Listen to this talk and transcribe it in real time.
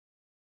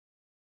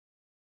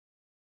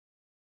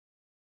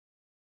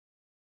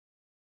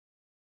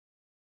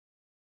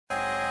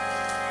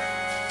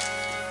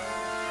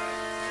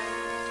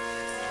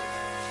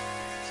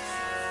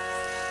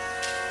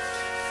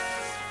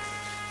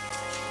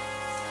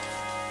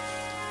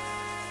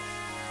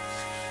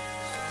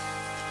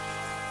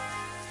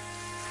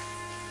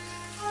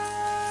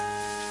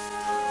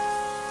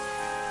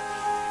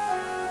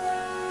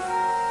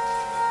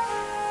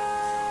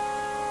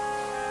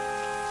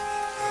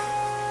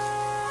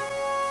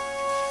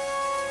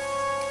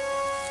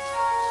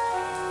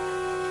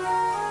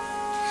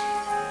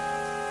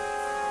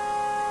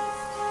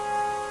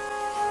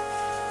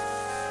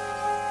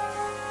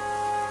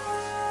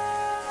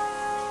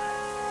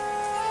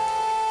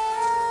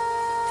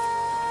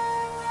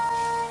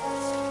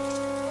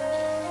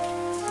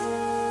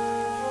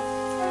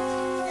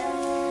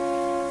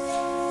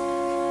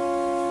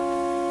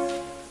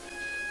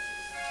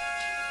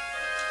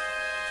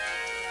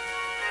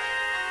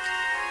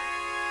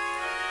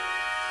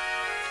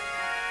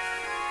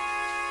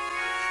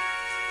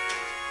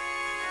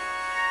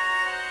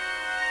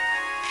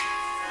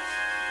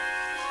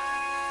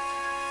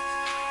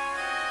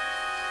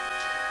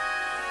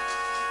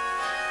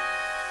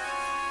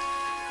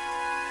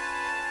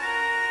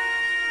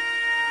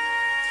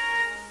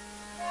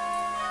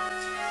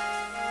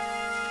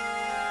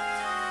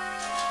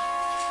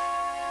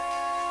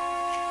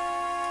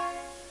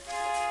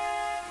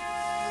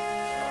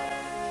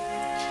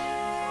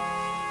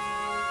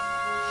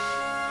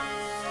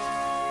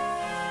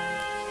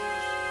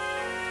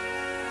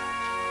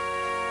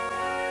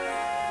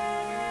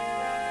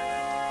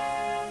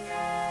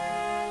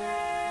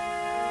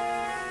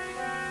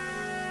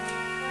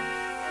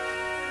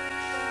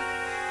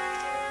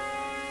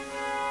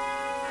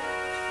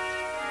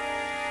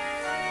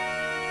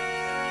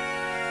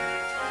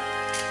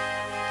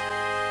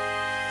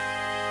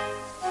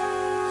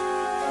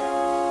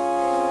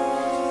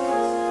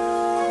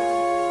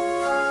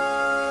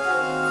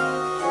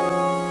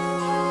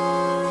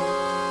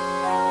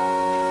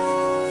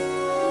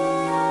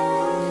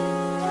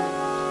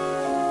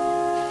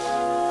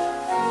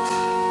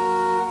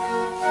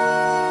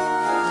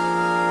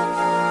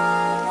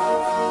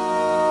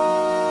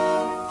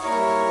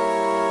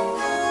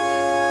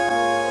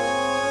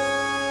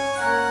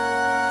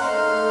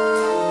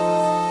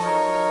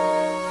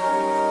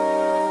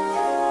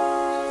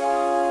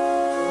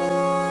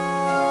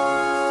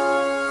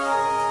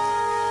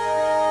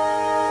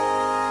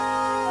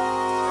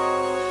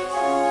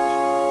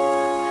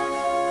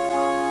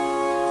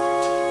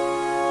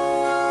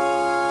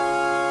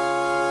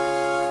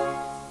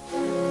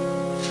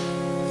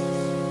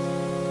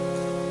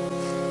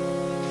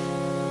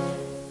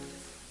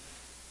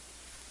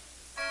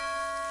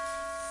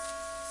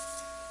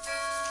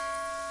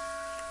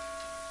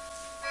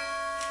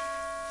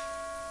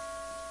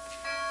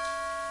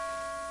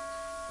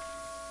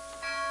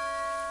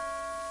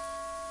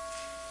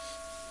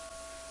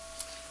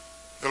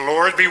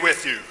Lord be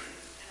with you.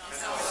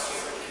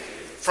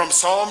 From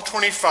Psalm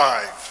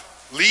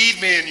 25,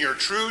 lead me in your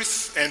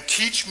truth and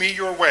teach me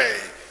your way,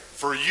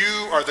 for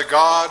you are the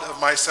God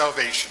of my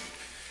salvation.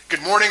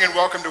 Good morning and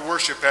welcome to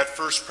worship at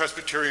First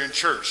Presbyterian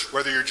Church.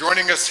 Whether you're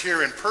joining us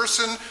here in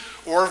person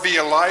or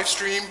via live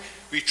stream,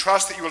 we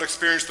trust that you will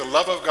experience the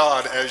love of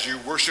God as you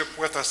worship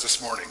with us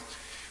this morning.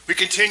 We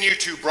continue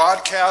to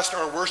broadcast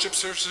our worship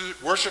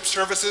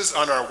services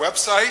on our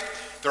website.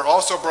 They're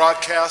also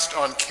broadcast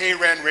on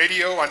KRAN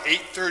Radio on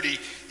 8:30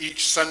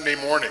 each Sunday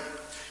morning.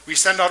 We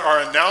send out our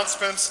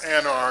announcements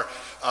and our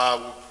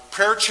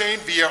prayer chain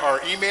via our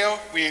email.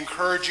 We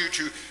encourage you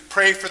to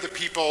pray for the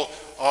people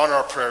on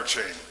our prayer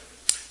chain.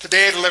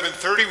 Today at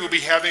 11:30, we'll be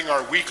having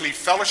our weekly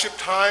fellowship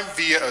time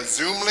via a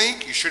Zoom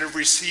link. You should have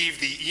received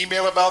the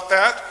email about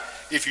that.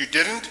 If you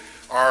didn't,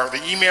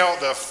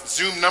 the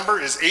Zoom number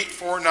is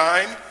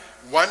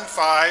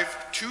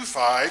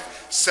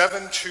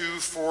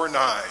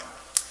 849-1525-7249.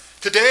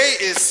 Today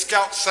is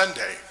Scout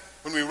Sunday,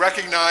 when we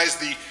recognize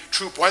the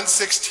Troop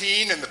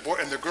 116 and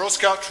the Girl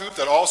Scout troop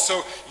that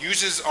also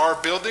uses our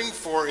building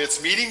for its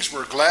meetings.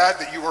 We're glad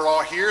that you are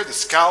all here, the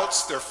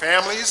Scouts, their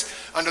families,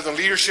 under the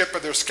leadership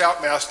of their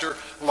Scoutmaster,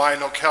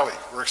 Lionel Kelly.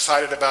 We're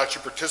excited about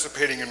you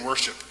participating in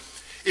worship.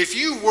 If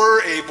you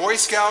were a Boy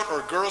Scout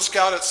or Girl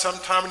Scout at some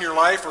time in your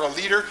life or a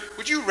leader,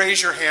 would you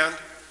raise your hand?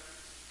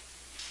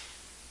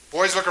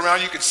 Boys, look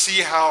around. You can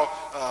see how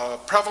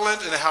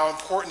prevalent and how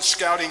important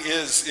scouting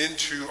is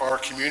into our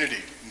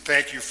community. And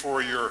thank you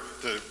for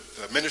the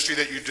ministry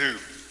that you do.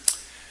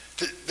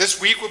 This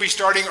week we'll be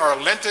starting our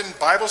Lenten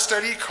Bible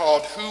study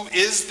called Who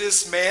Is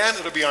This Man?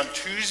 It'll be on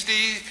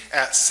Tuesday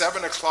at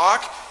 7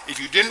 o'clock.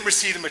 If you didn't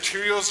receive the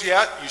materials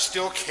yet, you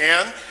still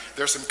can.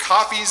 There's some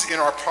copies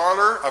in our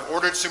parlor. I've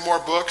ordered some more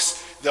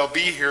books. They'll be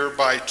here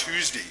by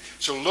Tuesday.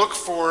 So look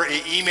for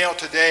an email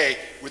today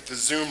with the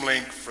Zoom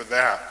link for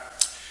that.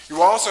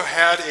 You also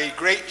had a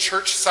great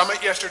church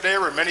summit yesterday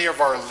where many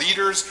of our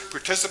leaders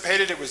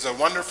participated. It was a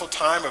wonderful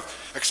time of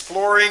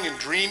exploring and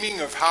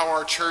dreaming of how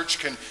our church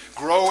can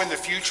grow in the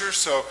future.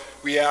 So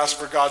we ask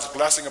for God's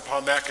blessing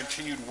upon that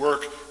continued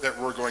work that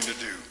we're going to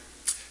do.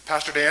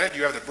 Pastor Diana, do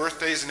you have the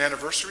birthdays and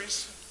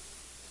anniversaries?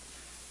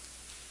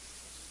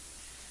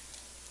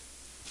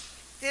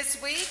 This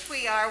week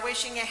we are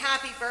wishing a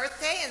happy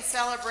birthday and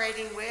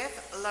celebrating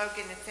with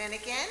Logan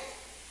Finnegan,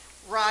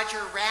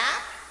 Roger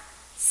Rapp,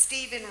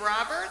 Stephen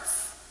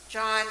Roberts,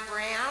 John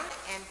Brown,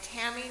 and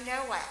Tammy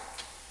Nowak.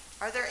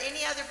 Are there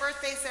any other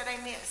birthdays that I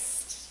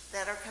missed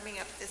that are coming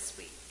up this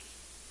week?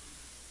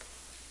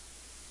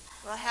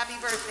 Well, happy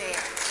birthday.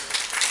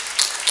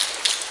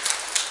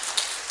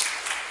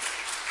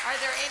 Are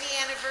there any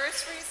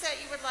anniversaries that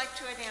you would like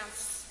to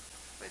announce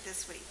for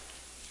this week?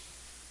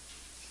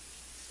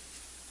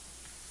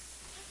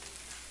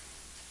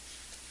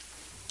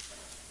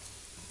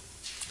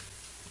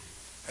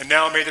 And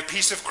now may the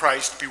peace of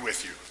Christ be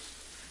with you.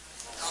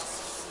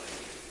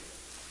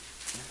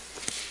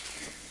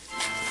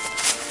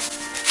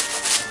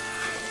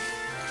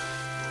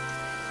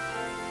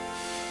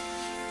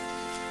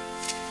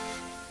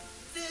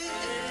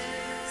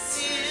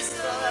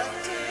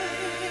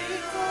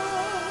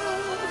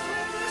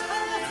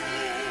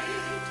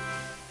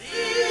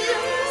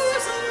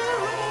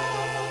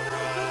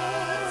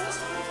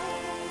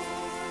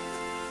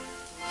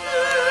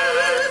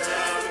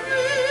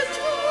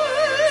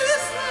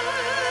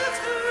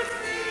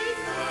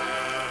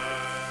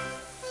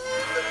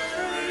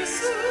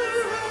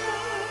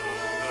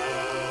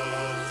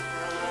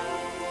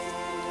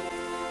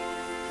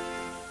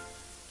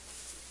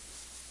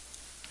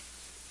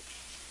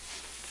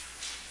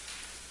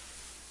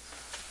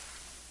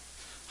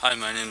 Hi,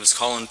 my name is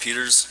Colin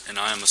Peters, and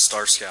I am a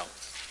Star Scout.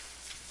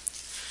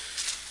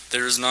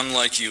 There is none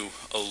like you,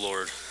 O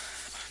Lord,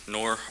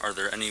 nor are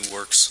there any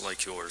works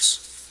like yours.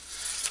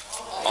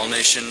 All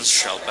nations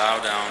shall bow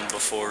down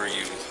before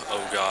you,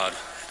 O God,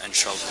 and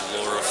shall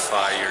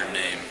glorify your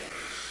name.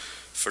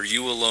 For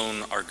you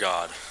alone are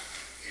God.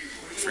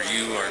 For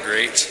you are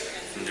great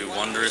and do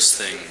wondrous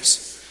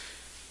things.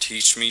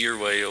 Teach me your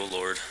way, O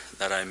Lord,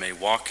 that I may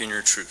walk in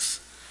your truth.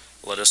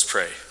 Let us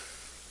pray.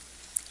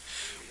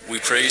 We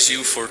praise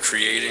you for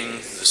creating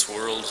this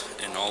world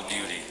in all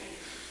beauty,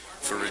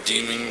 for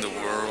redeeming the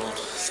world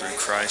through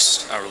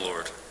Christ our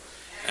Lord,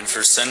 and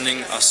for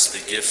sending us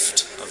the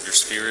gift of your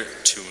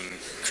Spirit to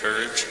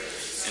encourage,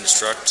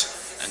 instruct,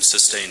 and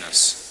sustain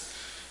us.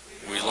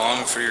 We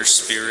long for your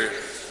Spirit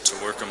to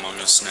work among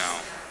us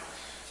now,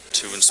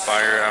 to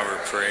inspire our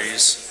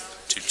praise,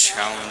 to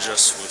challenge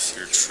us with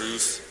your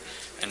truth,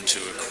 and to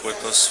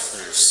equip us for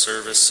your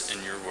service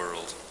in your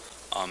world.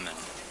 Amen.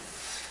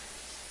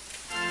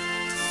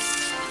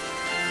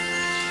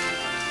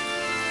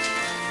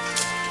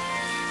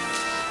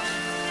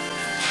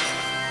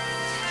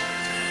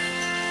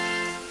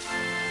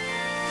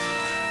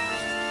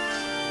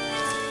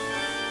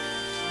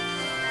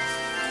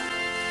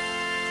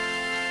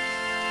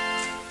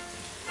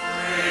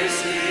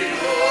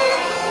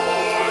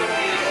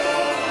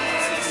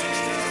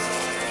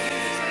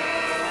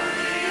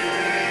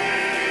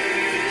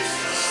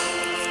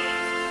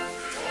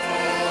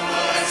 Oh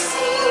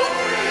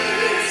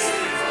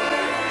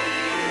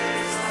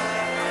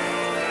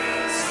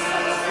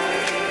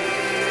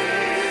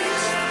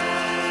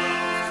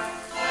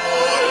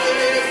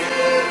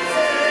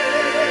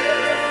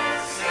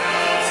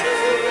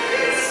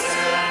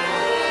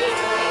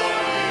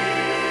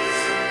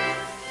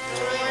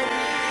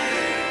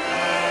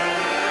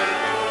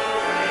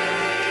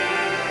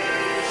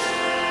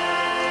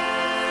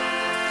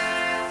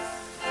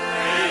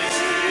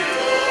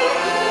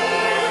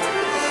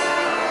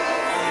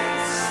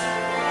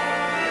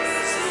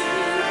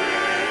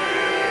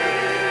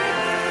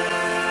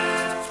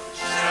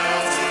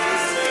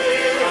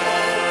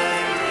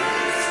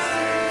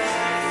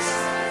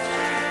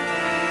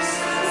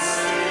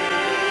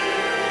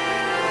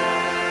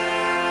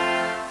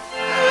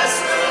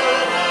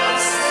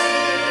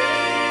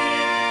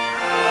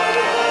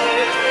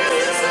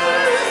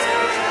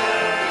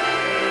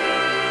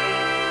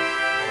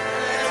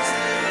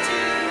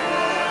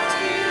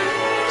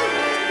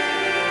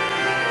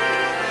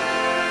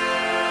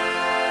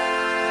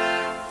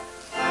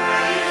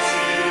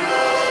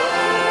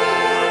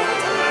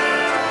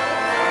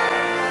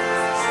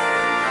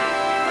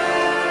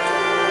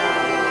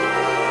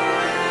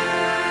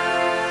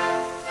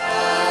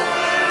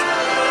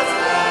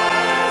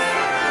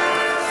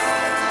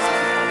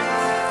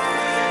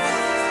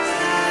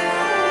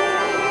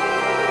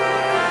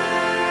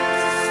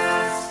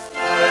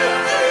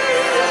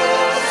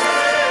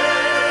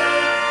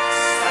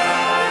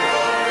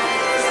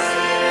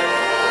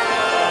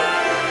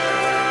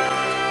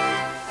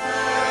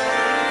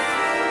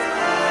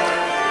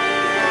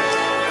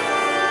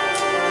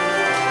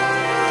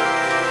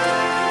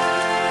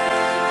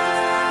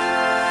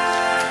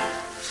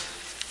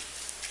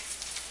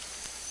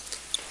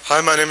Hi,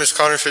 my name is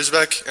Connor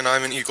Fisbeck, and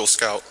I'm an Eagle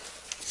Scout.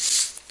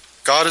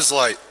 God is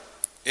light.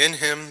 In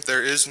him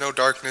there is no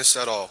darkness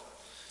at all.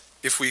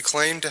 If we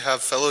claim to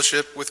have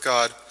fellowship with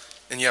God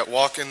and yet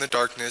walk in the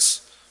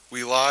darkness,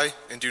 we lie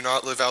and do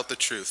not live out the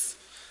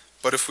truth.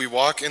 But if we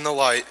walk in the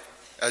light,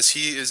 as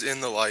he is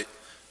in the light,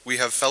 we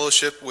have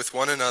fellowship with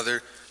one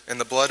another, and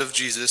the blood of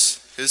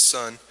Jesus, his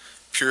Son,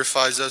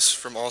 purifies us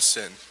from all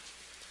sin.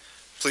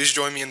 Please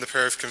join me in the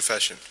prayer of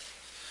confession.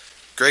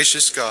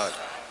 Gracious God,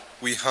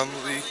 we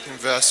humbly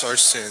confess our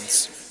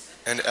sins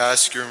and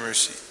ask your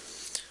mercy.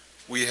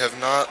 We have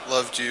not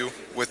loved you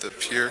with a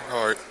pure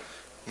heart,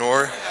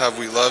 nor have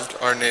we loved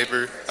our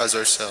neighbor as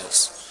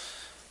ourselves.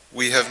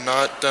 We have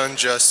not done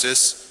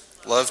justice,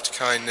 loved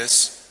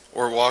kindness,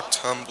 or walked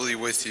humbly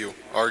with you,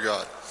 our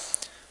God.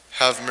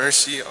 Have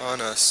mercy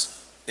on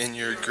us in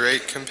your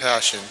great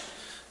compassion.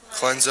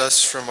 Cleanse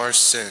us from our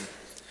sin.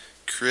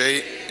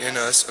 Create in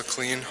us a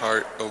clean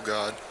heart, O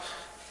God,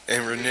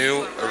 and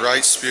renew a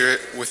right spirit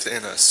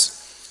within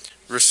us.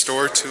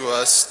 Restore to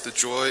us the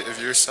joy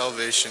of your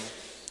salvation,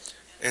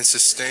 and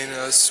sustain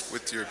us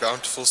with your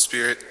bountiful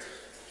Spirit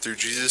through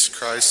Jesus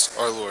Christ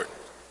our Lord.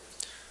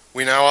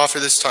 We now offer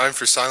this time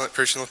for silent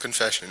personal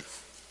confession.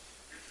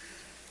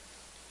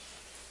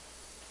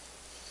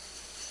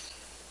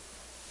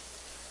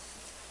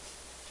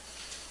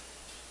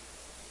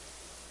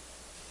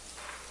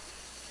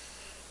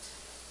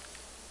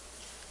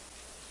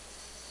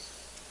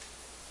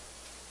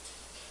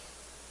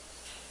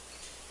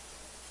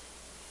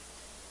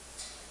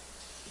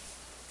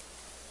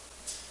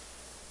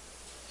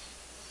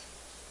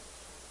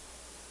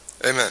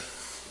 Amen.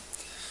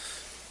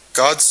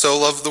 God so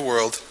loved the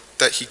world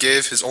that he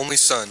gave his only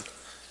Son,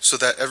 so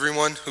that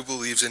everyone who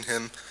believes in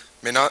him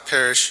may not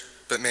perish,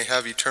 but may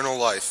have eternal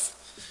life.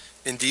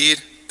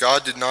 Indeed,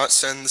 God did not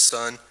send the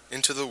Son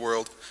into the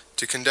world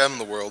to condemn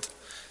the world,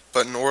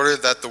 but in order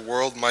that the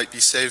world might be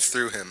saved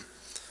through him.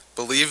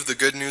 Believe the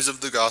good news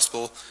of the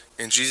gospel.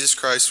 In Jesus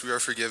Christ we are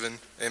forgiven.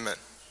 Amen.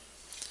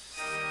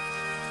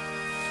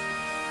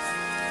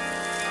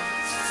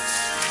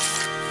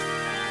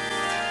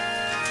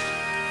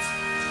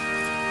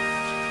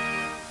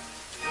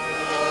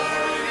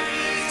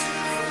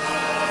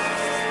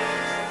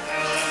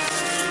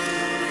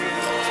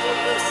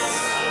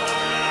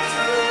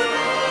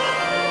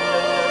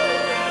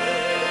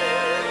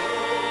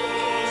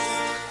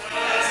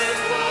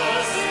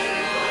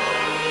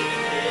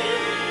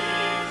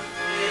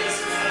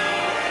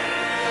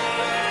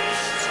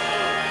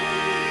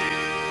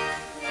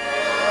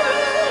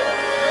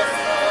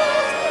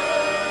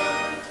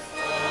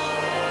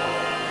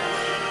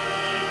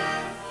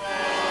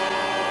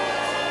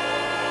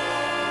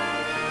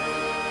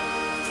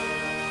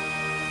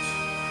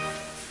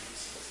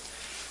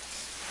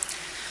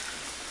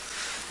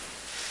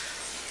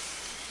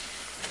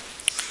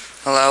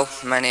 Hello,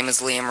 my name is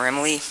Liam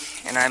Rimley,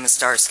 and I'm a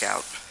Star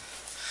Scout.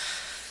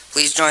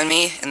 Please join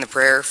me in the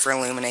prayer for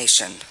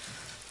illumination.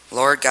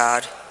 Lord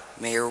God,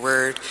 may your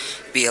word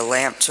be a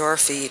lamp to our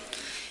feet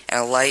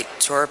and a light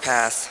to our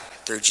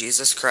path through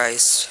Jesus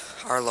Christ,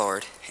 our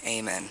Lord.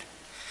 Amen.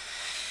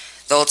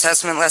 The Old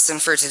Testament lesson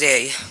for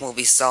today will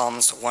be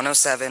Psalms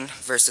 107,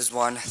 verses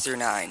 1 through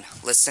 9.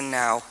 Listen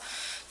now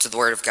to the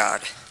word of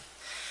God.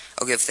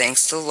 Oh, give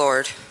thanks to the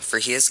Lord, for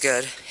he is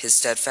good. His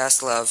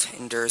steadfast love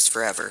endures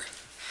forever.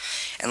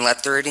 And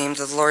let the redeemed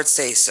of the Lord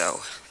say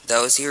so,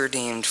 those he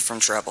redeemed from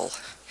trouble.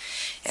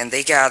 And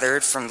they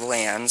gathered from the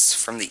lands,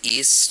 from the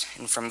east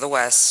and from the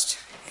west,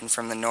 and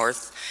from the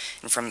north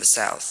and from the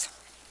south.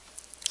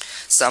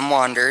 Some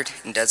wandered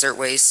in desert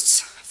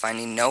wastes,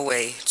 finding no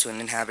way to an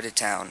inhabited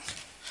town.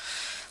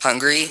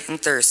 Hungry and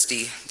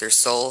thirsty, their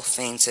soul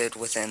fainted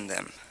within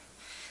them.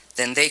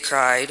 Then they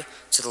cried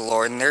to the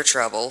Lord in their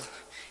trouble,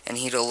 and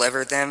he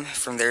delivered them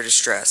from their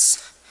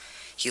distress.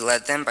 He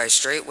led them by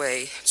straight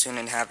way to an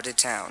inhabited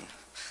town.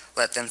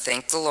 Let them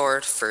thank the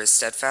Lord for his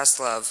steadfast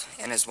love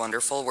and his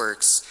wonderful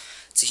works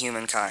to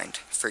humankind,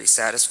 for he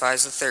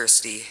satisfies the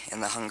thirsty,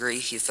 and the hungry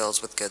he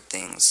fills with good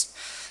things.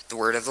 The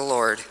word of the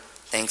Lord.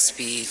 Thanks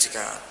be to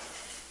God.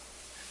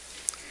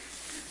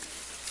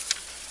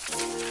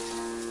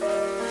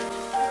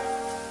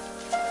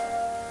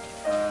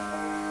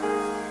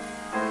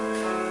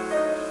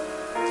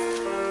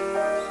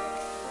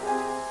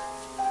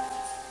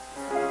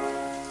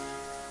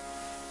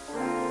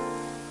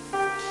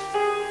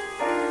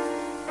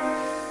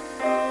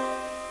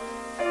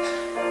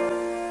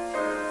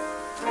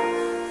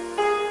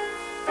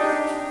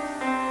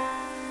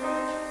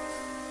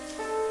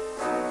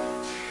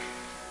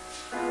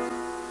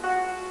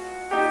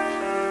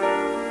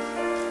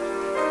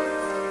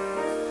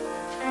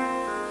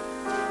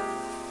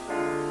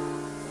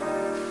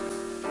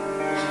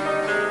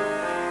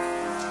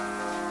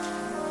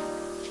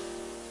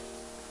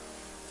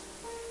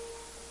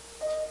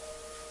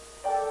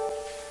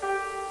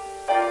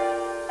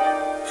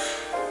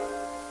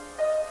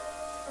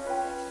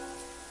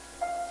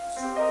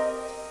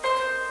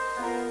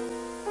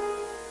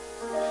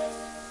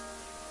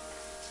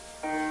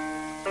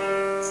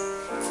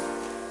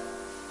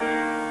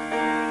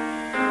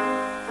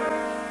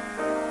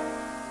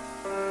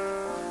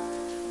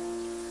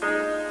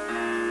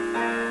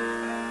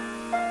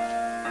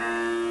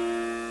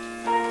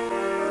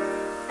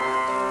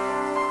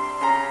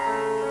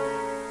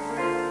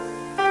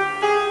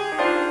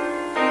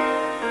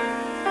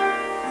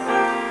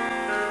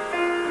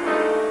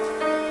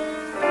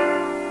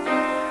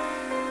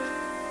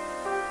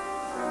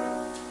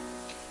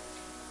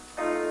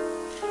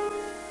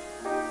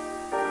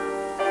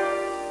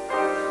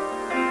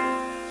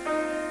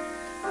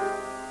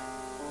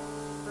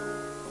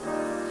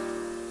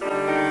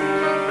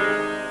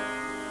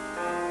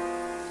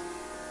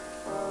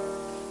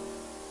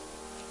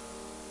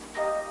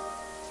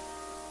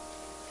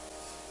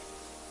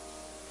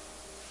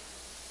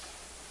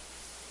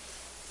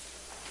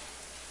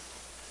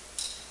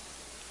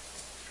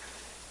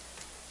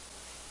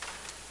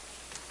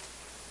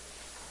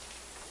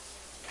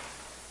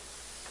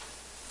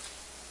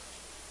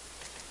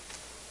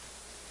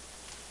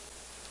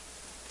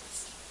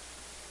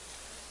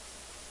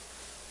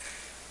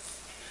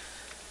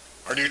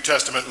 Our New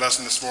Testament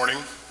lesson this morning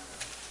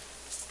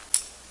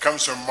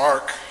comes from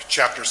Mark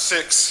chapter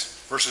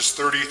 6, verses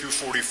 30 through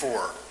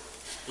 44.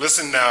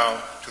 Listen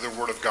now to the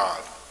word of God.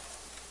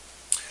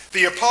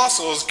 The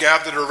apostles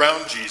gathered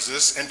around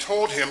Jesus and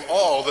told him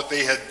all that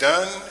they had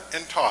done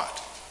and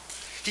taught.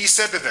 He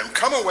said to them,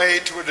 "Come away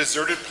to a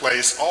deserted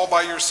place all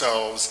by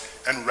yourselves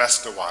and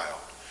rest a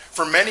while."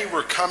 For many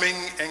were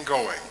coming and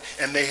going,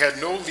 and they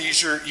had no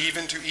leisure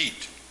even to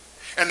eat.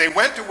 And they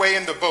went away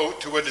in the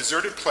boat to a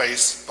deserted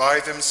place by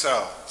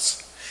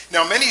themselves.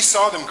 Now many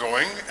saw them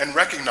going and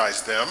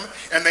recognized them,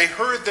 and they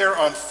hurried there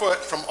on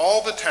foot from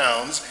all the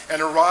towns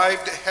and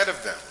arrived ahead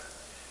of them.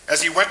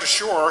 As he went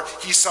ashore,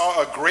 he saw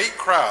a great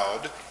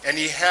crowd, and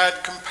he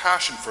had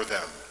compassion for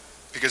them,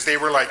 because they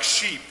were like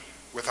sheep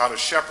without a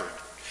shepherd.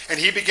 And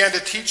he began to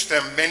teach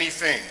them many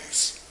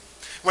things.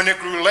 When it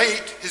grew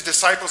late, his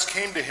disciples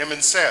came to him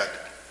and said,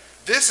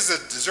 "This is a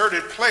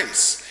deserted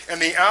place,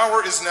 and the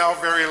hour is now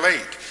very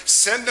late.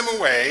 Send them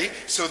away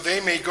so they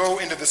may go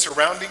into the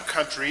surrounding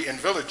country and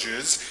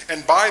villages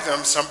and buy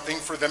them something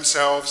for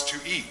themselves to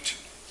eat."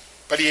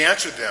 But he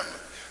answered them,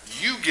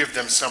 "You give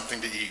them something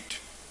to eat."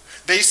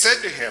 They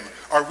said to him,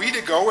 "Are we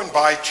to go and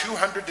buy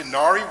 200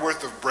 denarii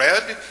worth of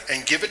bread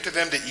and give it to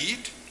them to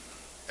eat?"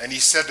 And he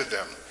said to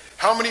them,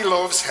 "How many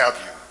loaves have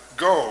you?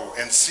 Go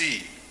and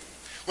see."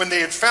 When they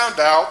had found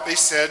out, they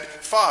said,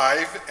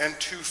 5 and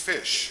 2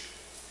 fish.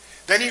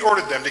 Then he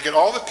ordered them to get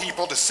all the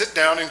people to sit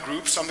down in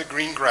groups on the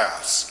green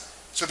grass.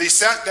 So they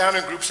sat down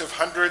in groups of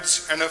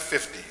hundreds and of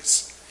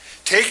 50s.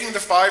 Taking the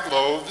 5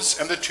 loaves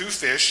and the 2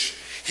 fish,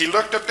 he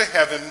looked up to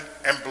heaven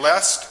and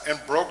blessed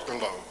and broke the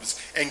loaves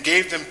and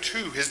gave them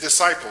to his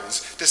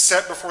disciples to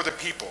set before the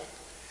people.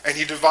 And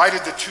he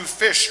divided the 2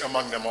 fish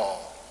among them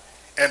all.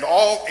 And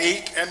all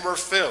ate and were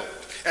filled.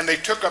 And they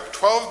took up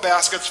 12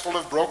 baskets full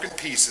of broken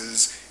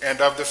pieces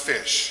and of the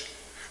fish.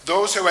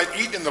 Those who had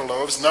eaten the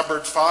loaves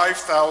numbered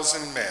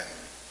 5,000 men.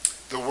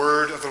 The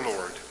word of the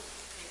Lord.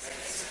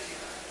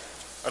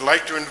 I'd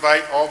like to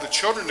invite all the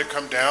children to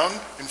come down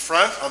in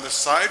front on the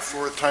side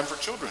for a time for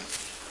children.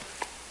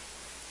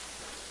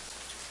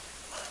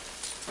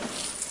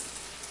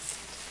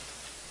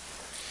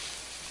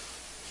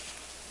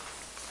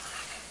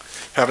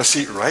 Have a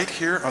seat right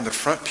here on the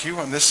front pew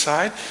on this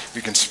side.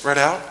 You can spread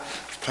out.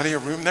 There's plenty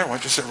of room there. Why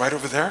don't you sit right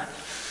over there?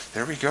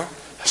 There we go.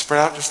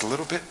 Spread out just a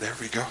little bit. There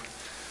we go.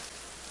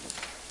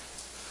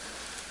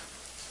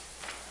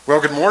 Well,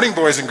 good morning,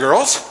 boys and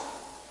girls.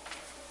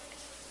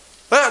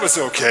 That was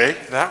okay.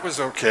 That was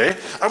okay.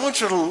 I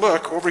want you to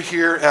look over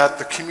here at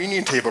the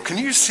communion table. Can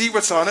you see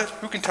what's on it?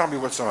 Who can tell me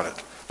what's on it?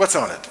 What's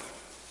on it?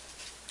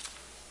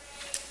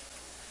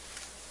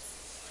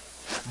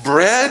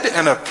 Bread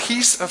and a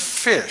piece of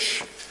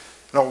fish.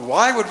 Now,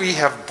 why would we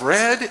have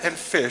bread and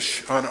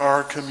fish on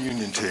our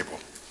communion table?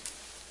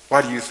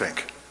 Why do you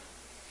think?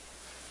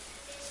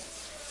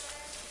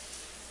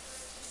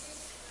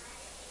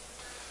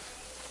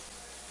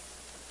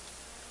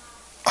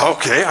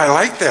 Okay, I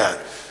like that.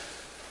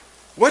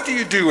 What do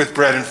you do with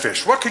bread and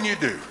fish? What can you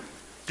do?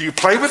 Do you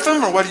play with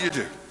them, or what do you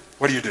do?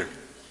 What do you do?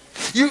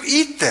 You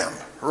eat them,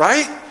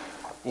 right?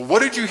 Well,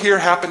 what did you hear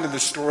happen in the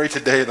story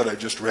today that I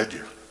just read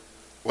you?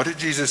 What did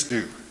Jesus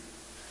do?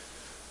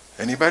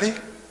 Anybody?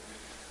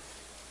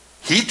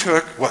 He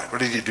took, what? What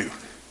did he do?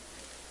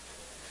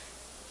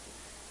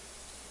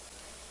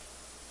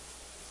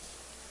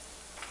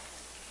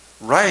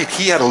 Right,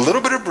 he had a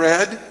little bit of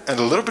bread and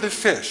a little bit of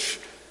fish.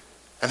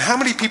 And how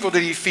many people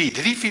did he feed?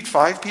 Did he feed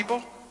 5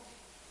 people?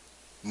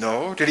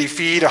 No. Did he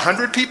feed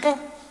 100 people?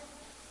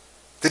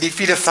 Did he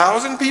feed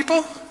 1,000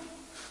 people?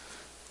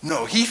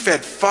 No, he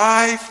fed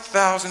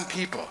 5,000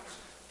 people.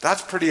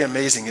 That's pretty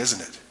amazing, isn't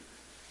it?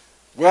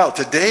 Well,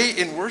 today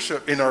in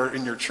worship, in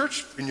your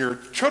church, in your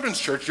children's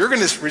church, you're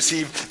going to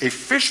receive a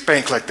fish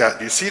bank like that.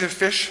 Do you see the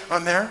fish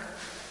on there?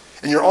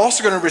 And you're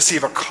also going to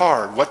receive a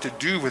card, what to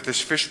do with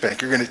this fish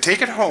bank. You're going to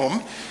take it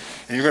home,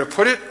 and you're going to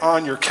put it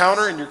on your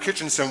counter in your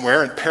kitchen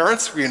somewhere. And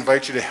parents, we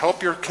invite you to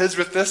help your kids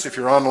with this. If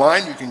you're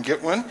online, you can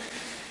get one.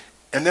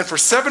 And then for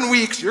 7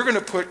 weeks, you're going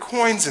to put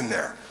coins in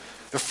there.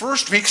 The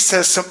first week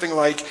says something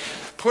like,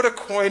 put a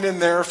coin in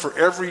there for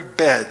every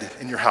bed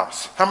in your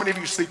house. How many of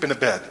you sleep in a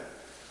bed?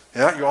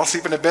 Yeah, you all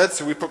sleep in a bed,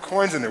 so we put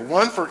coins in there.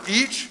 1 for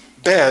each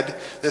bed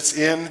that's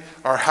in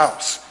our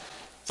house.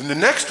 And the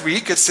next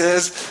week, it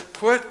says,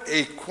 put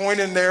a coin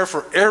in there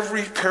for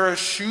every pair of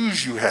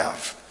shoes you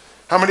have.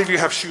 How many of you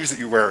have shoes that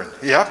you wear?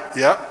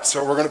 Yep.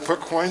 So we're going to put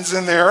coins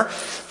in there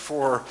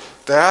for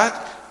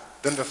that.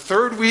 Then the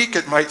third week,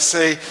 it might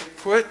say,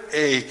 put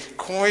a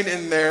coin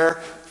in there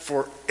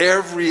for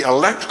every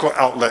electrical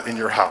outlet in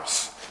your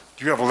house.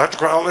 Do you have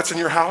electrical outlets in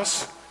your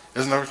house?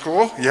 Isn't that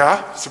cool?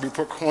 Yeah. So we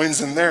put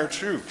coins in there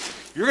too.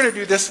 You're going to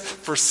do this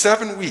for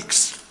 7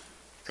 weeks.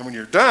 And when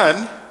you're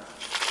done,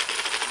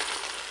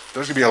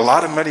 there's going to be a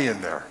lot of money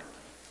in there.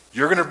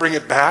 You're going to bring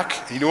it back.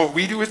 And you know what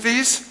we do with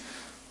these?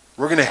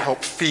 We're going to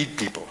help feed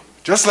people.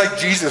 Just like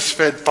Jesus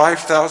fed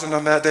 5,000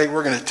 on that day,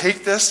 we're going to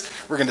take this,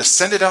 we're going to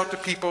send it out to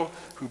people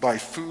who buy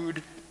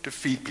food to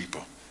feed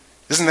people.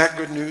 Isn't that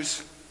good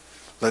news?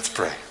 Let's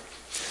pray.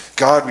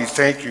 God, we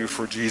thank you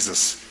for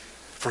Jesus.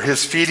 for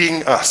his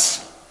feeding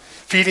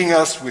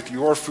us with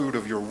your food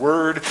of your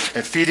word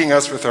and feeding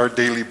us with our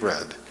daily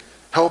bread.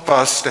 Help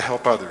us to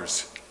help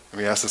others.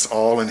 And we ask this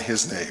all in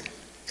his name.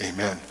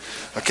 Amen.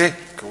 Okay,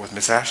 go with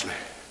Miss Ashley.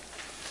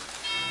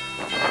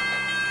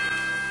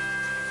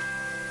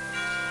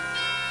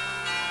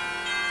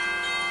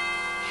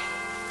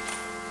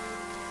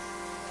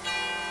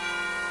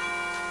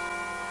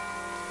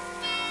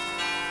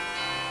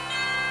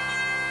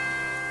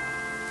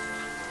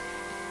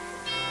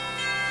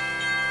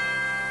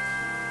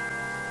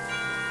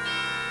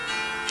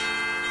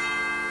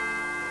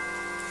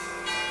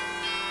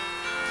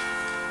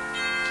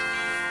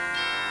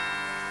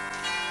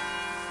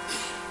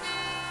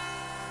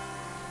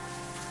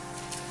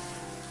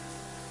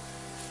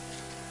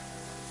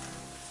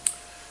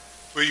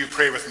 Will you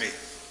pray with me?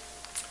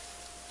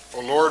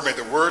 O Lord, may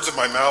the words of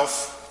my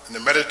mouth and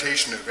the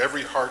meditation of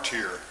every heart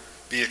here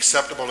be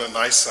acceptable in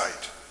thy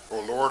sight.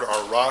 O Lord,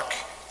 our rock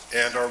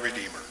and our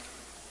redeemer.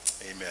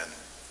 Amen.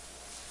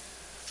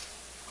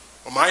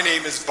 Well, my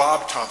name is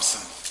Bob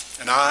Thompson,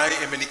 and I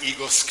am an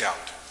Eagle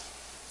Scout.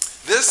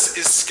 This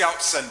is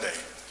Scout Sunday.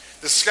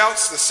 The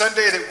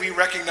Sunday that we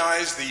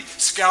recognize the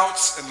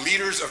scouts and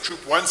leaders of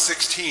Troop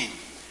 116.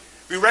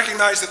 We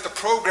recognize that the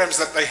programs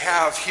that they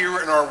have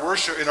here in our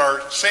worship, in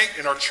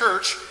our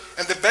church,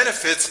 and the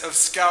benefits of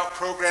scout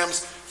programs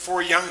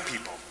for young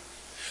people.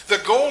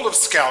 The goal of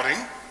scouting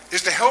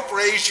is to help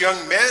raise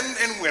young men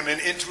and women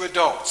into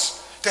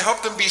adults, to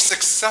help them be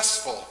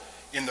successful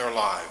in their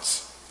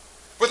lives.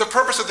 Well, the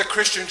purpose of the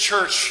Christian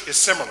church is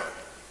similar.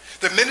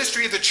 The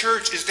ministry of the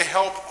church is to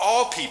help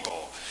all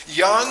people,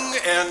 young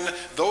and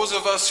those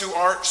of us who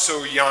aren't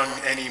so young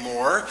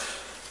anymore,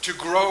 to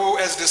grow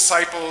as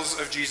disciples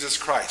of Jesus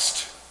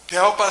Christ, to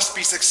help us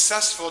be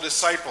successful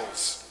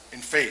disciples in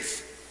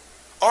faith.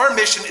 Our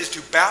mission is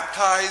to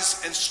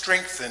baptize and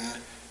strengthen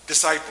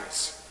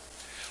disciples.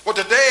 Well,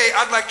 today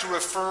I'd like to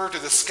refer to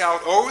the Scout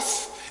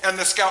Oath and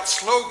the Scout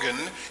slogan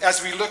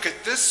as we look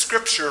at this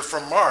scripture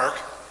from Mark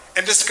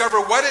and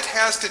discover what it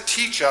has to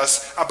teach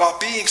us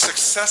about being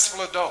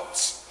successful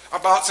adults,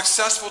 about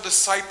successful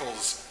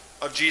disciples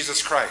of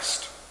Jesus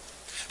Christ.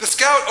 The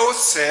Scout Oath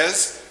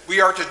says, we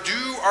are to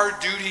do our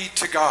duty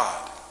to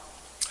God.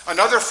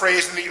 Another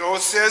phrase in the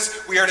oath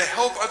says, we are to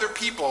help other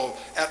people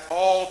at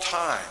all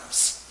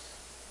times.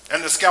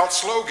 And the Scout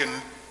slogan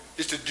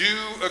is to do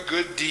a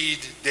good deed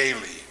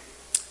daily.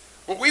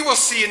 What we will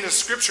see in this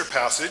scripture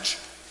passage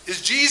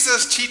is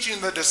Jesus teaching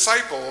the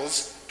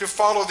disciples to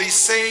follow these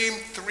same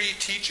three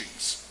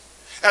teachings.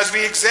 As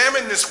we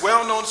examine this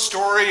well-known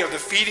story of the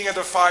feeding of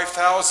the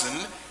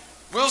 5,000,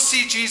 we'll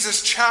see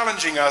Jesus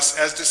challenging us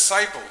as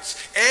disciples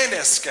and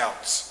as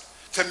scouts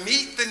to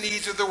meet the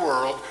needs of the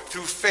world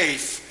through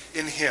faith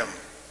in him.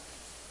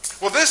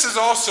 Well, this is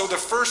also the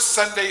first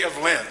Sunday of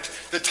Lent,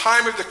 the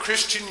time of the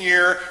Christian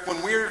year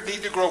when we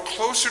need to grow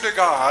closer to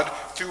God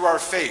through our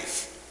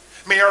faith.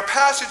 May our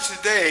passage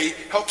today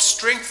help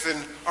strengthen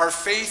our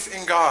faith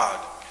in God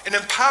and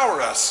empower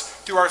us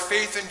through our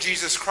faith in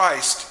Jesus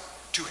Christ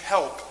to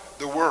help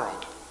the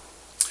world.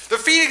 The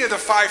feeding of the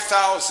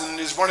 5,000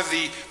 is one of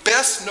the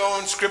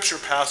best-known scripture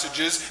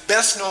passages,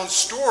 best-known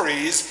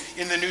stories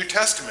in the New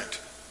Testament.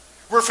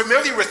 We're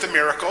familiar with the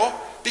miracle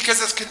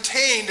because it's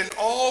contained in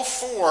all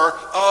four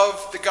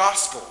of the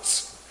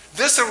Gospels.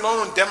 This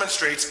alone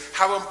demonstrates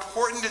how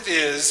important it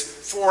is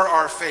for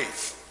our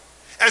faith.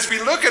 As we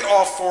look at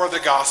all four of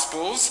the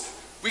Gospels,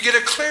 we get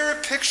a clearer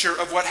picture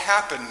of what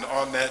happened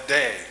on that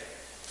day.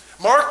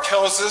 Mark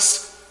tells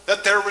us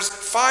that there was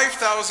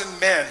 5,000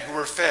 men who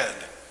were fed.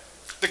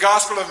 The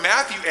Gospel of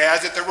Matthew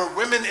adds that there were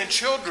women and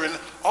children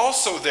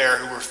also there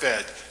who were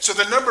fed. So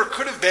the number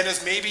could have been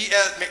as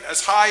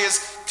high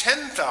as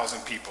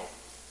 10,000 people.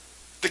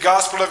 The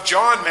Gospel of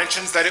John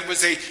mentions that it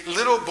was a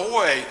little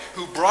boy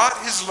who brought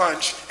his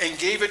lunch and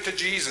gave it to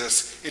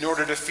Jesus in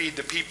order to feed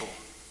the people.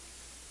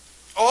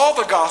 All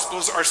the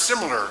Gospels are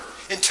similar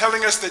in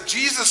telling us that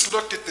Jesus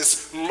looked at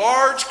this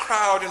large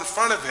crowd in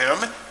front of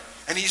him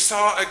and he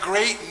saw a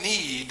great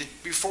need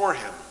before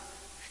him.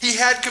 He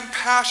had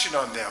compassion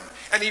on them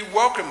and he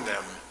welcomed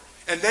them,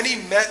 and then he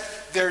met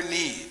their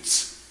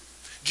needs.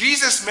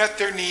 Jesus met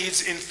their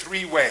needs in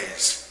three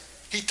ways.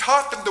 He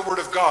taught them the Word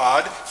of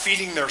God,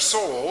 feeding their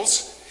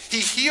souls. He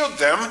healed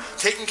them,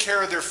 taking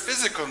care of their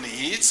physical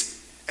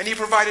needs, and he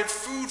provided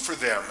food for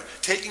them,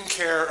 taking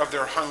care of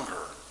their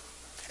hunger.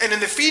 And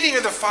in the feeding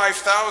of the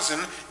 5,000,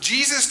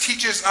 Jesus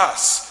teaches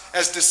us,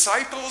 as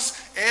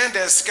disciples and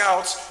as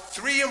scouts,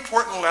 three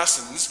important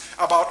lessons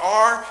about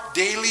our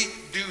daily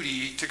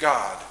duty to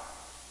God.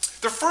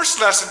 The first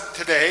lesson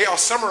today I'll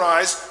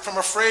summarize from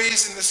a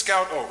phrase in the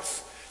Scout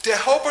Oath: to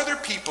help other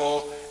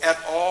people at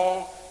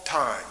all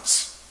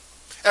times.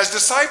 As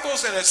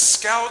disciples and as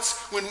scouts,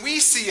 when we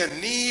see a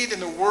need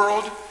in the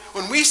world,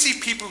 when we see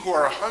people who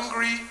are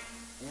hungry,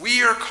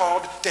 we are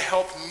called to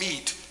help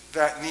meet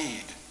that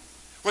need.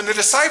 When the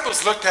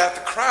disciples looked at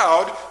the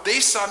crowd, they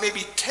saw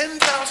maybe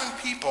 10,000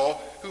 people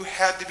who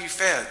had to be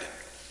fed.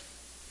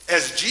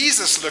 As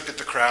Jesus looked at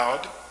the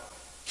crowd,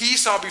 he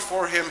saw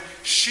before him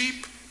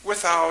sheep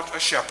without a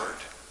shepherd.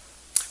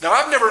 Now,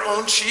 I've never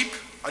owned sheep.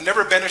 I've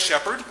never been a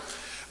shepherd.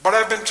 But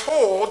I've been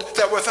told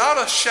that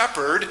without a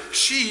shepherd,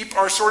 sheep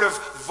are sort of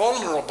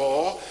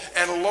vulnerable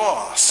and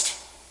lost.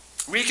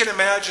 We can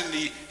imagine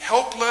the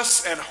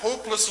helpless and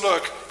hopeless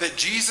look that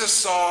Jesus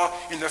saw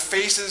in the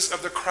faces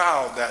of the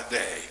crowd that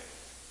day.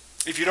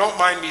 If you don't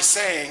mind me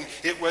saying,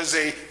 it was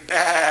a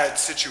bad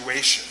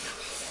situation.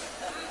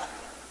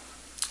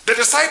 The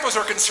disciples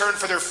are concerned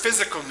for their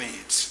physical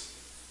needs.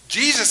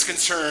 Jesus is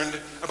concerned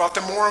about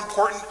the more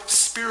important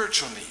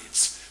spiritual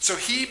needs. So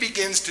he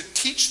begins to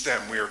teach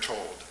them, we are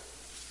told.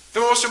 The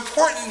most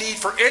important need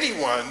for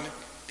anyone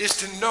is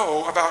to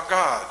know about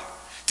God,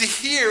 to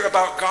hear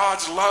about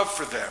God's love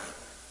for them.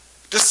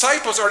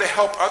 Disciples are to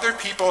help other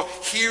people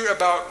hear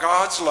about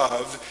God's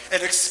love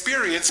and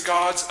experience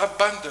God's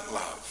abundant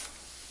love.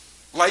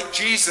 Like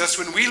Jesus,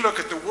 when we look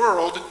at the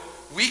world,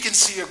 we can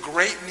see a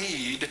great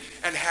need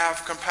and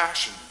have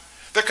compassion.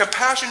 The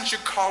compassion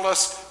should call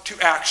us to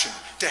action,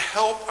 to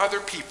help other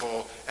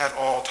people at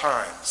all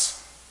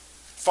times.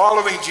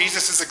 Following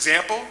Jesus'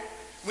 example,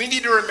 we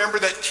need to remember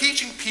that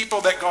teaching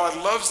people that God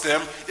loves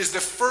them is the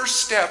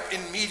first step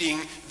in meeting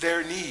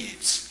their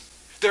needs.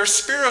 Their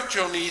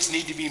spiritual needs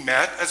need to be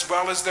met as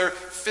well as their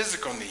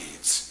physical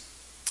needs.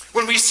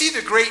 When we see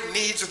the great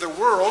needs of the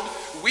world,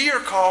 we are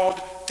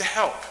called to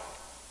help.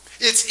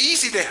 It's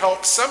easy to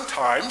help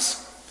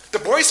sometimes. The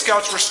Boy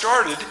Scouts were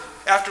started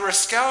after a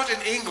scout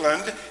in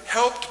England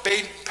helped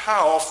Baden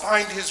Powell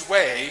find his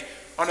way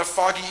on a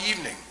foggy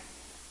evening.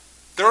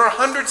 There are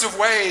hundreds of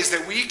ways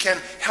that we can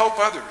help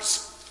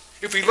others.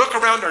 If we look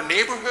around our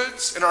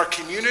neighborhoods and our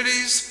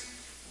communities,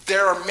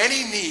 there are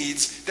many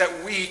needs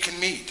that we can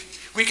meet.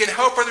 We can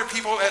help other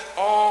people at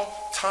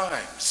all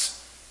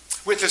times.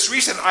 With this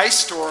recent ice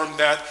storm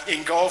that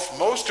engulfed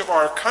most of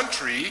our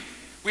country,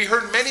 we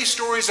heard many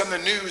stories on the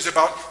news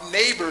about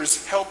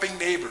neighbors helping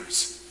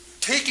neighbors,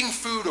 taking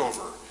food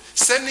over,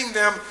 sending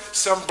them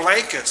some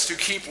blankets to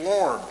keep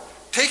warm,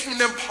 taking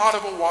them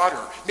potable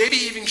water, maybe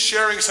even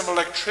sharing some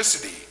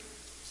electricity.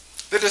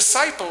 The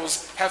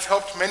disciples have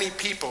helped many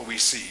people, we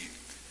see.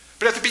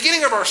 But at the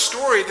beginning of our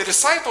story, the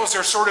disciples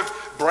are sort of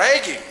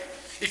bragging.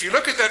 If you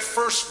look at that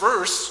first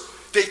verse,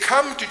 they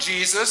come to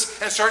Jesus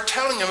and start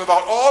telling him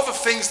about all the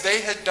things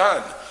they had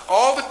done,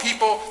 all the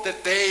people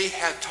that they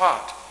had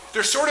taught.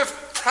 They're sort of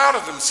proud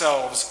of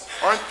themselves,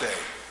 aren't they?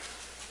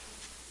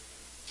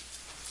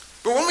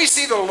 But when we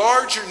see the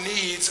larger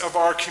needs of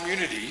our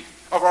community,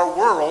 of our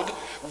world,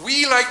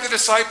 we, like the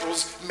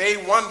disciples, may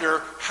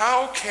wonder,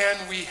 how can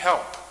we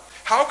help?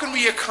 How can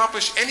we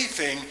accomplish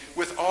anything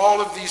with all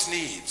of these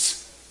needs?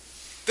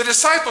 The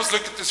disciples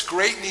looked at this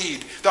great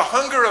need, the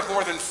hunger of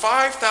more than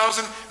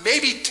 5,000,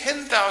 maybe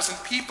 10,000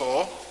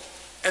 people,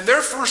 and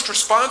their first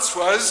response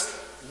was,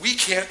 we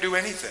can't do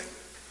anything.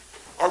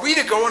 Are we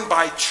to go and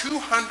buy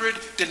 200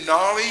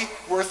 denarii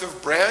worth of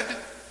bread?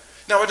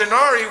 Now, a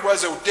denarii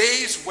was a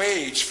day's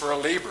wage for a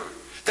laborer.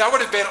 That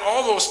would have been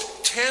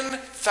almost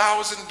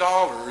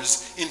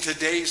 $10,000 in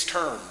today's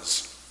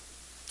terms.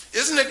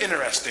 Isn't it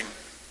interesting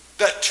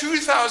that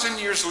 2,000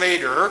 years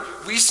later,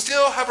 we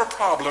still have a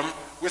problem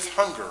with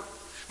hunger?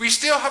 We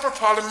still have a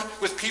problem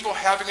with people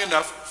having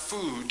enough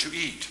food to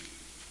eat.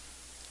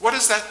 What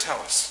does that tell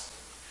us?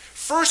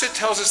 First, it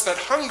tells us that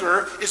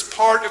hunger is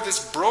part of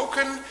this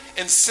broken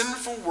and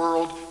sinful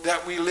world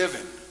that we live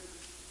in.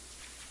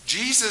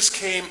 Jesus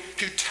came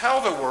to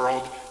tell the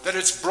world that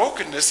its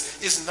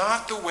brokenness is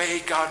not the way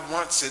God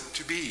wants it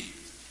to be.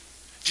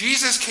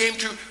 Jesus came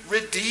to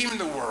redeem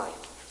the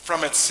world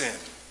from its sin.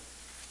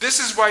 This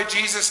is why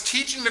Jesus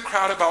teaching the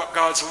crowd about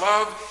God's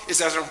love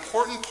is as an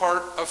important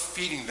part of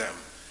feeding them,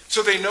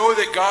 so they know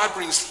that God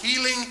brings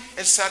healing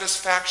and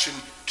satisfaction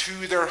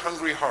to their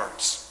hungry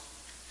hearts.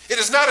 It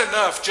is not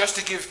enough just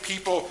to give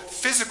people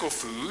physical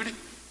food.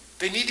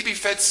 They need to be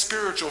fed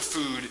spiritual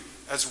food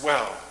as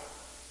well.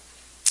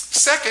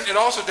 Second, it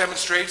also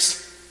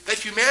demonstrates that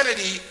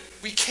humanity,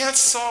 we can't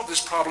solve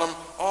this problem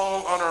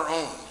all on our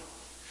own.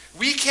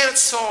 We can't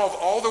solve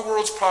all the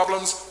world's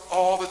problems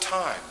all the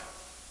time,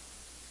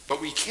 but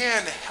we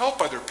can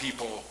help other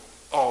people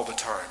all the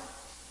time.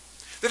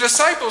 The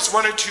disciples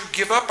wanted to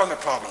give up on the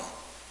problem.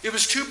 It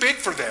was too big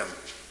for them.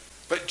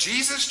 But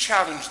Jesus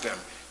challenged them.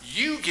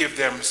 You give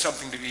them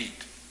something to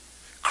eat.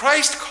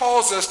 Christ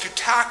calls us to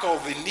tackle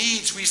the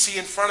needs we see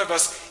in front of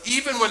us,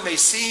 even when they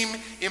seem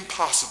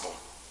impossible.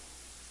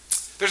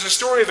 There's a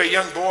story of a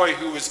young boy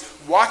who was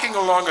walking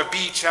along a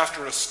beach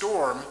after a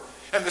storm,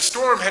 and the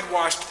storm had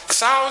washed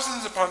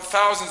thousands upon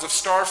thousands of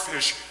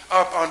starfish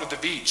up onto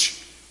the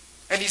beach.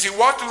 And as he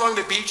walked along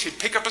the beach, he'd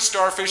pick up a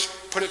starfish,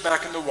 put it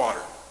back in the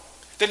water.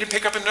 Then he'd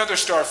pick up another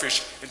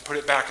starfish and put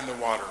it back in the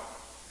water.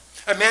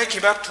 A man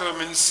came up to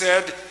him and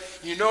said,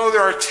 "You know,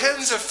 there are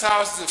tens of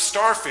thousands of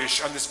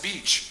starfish on this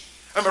beach.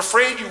 I'm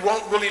afraid you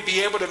won't really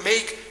be able to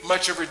make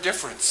much of a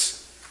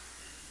difference."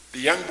 The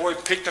young boy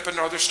picked up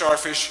another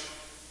starfish,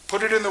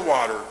 put it in the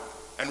water,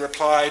 and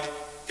replied,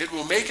 "It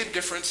will make a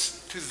difference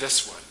to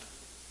this one."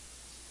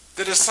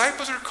 The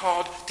disciples are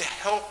called to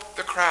help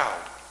the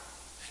crowd.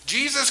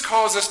 Jesus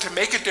calls us to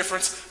make a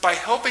difference by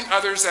helping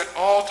others at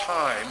all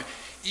time,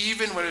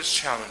 even when it's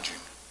challenging.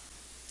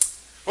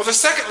 Well, the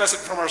second lesson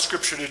from our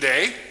scripture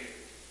today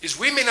is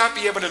we may not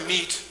be able to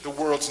meet the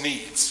world's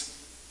needs,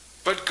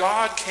 but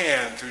God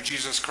can through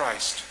Jesus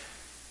Christ.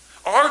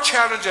 Our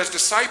challenge as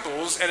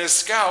disciples and as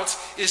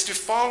scouts is to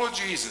follow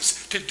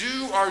Jesus, to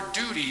do our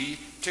duty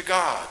to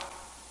God.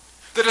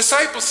 The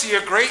disciples see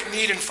a great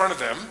need in front of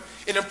them,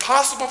 an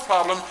impossible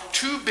problem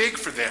too big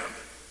for them.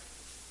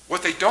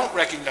 What they don't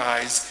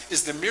recognize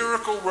is the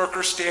miracle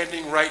worker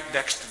standing right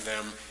next to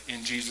them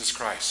in Jesus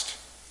Christ.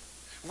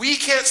 We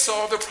can't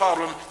solve the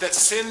problem that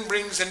sin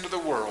brings into the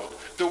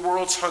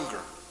world's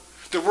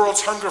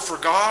hunger for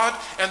God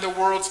and the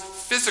world's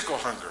physical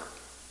hunger.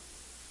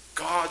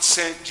 God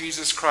sent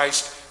Jesus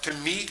Christ to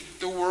meet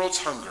the world's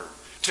hunger,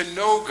 to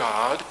know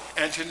God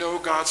and to know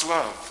God's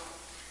love.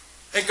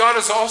 And God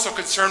is also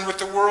concerned with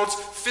the world's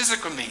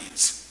physical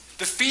needs.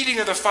 The feeding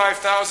of the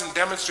 5,000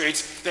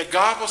 demonstrates that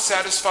God will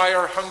satisfy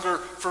our hunger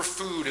for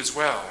food as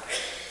well.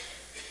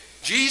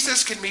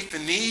 Jesus can meet the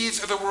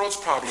needs of the world's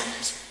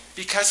problems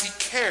because he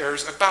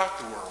cares about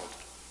the world.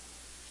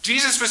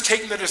 Jesus was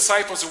taking the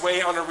disciples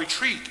away on a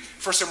retreat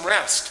for some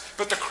rest,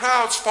 but the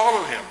crowds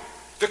followed him.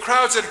 The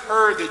crowds had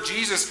heard that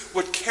Jesus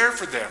would care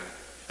for them,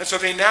 and so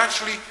they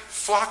naturally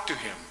flocked to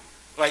him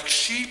like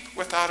sheep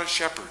without a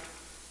shepherd.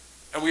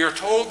 And we are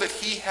told that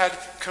he had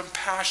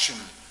compassion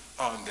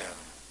on them.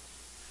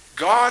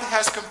 God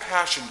has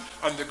compassion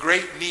on the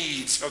great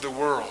needs of the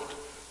world,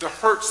 the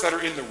hurts that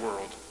are in the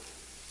world.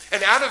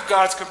 And out of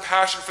God's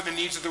compassion for the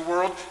needs of the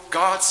world,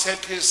 God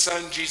sent his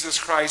Son, Jesus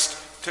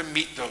Christ, to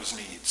meet those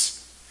needs.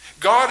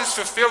 God is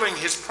fulfilling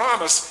his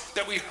promise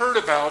that we heard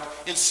about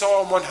in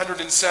Psalm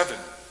 107.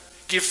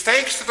 Give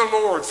thanks to the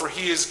Lord, for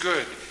he is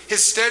good.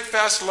 His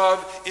steadfast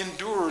love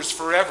endures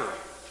forever.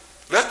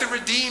 Let the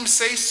redeemed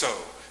say so,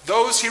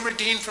 those he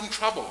redeemed from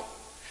trouble.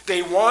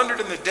 They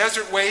wandered in the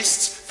desert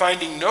wastes,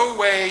 finding no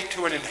way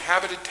to an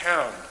inhabited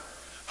town.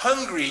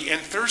 Hungry and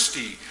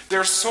thirsty,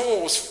 their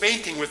souls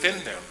fainting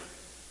within them.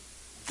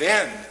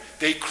 Then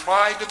they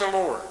cried to the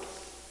Lord,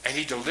 and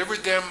he delivered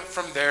them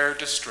from their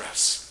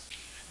distress.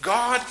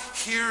 God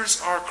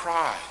hears our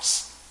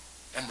cries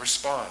and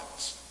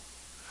responds.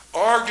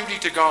 Our duty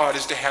to God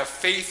is to have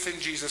faith in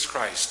Jesus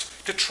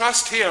Christ, to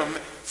trust him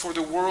for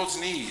the world's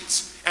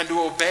needs, and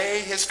to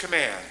obey his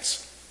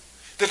commands.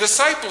 The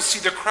disciples see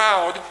the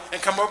crowd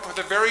and come up with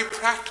a very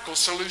practical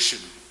solution.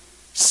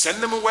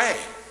 Send them away.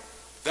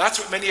 That's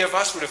what many of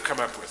us would have come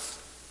up with.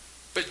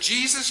 But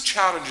Jesus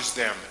challenges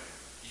them.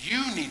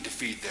 You need to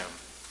feed them.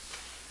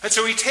 And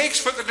so he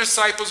takes what the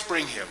disciples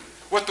bring him,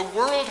 what the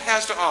world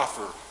has to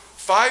offer,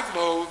 5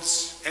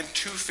 loaves and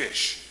 2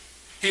 fish.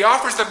 He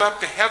offers them up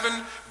to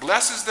heaven,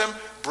 blesses them,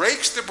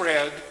 breaks the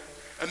bread,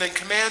 and then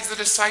commands the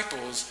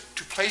disciples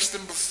to place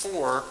them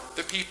before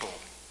the people.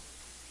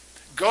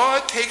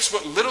 God takes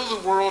what little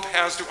the world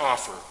has to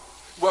offer,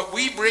 what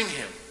we bring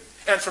him,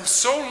 and from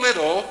so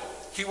little,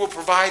 he will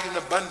provide an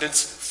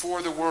abundance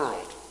for the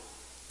world.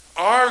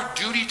 Our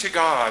duty to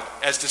God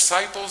as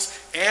disciples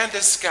and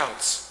as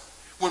scouts,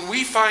 when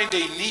we find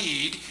a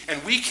need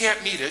and we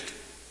can't meet it,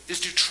 is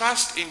to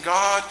trust in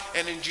God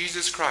and in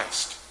Jesus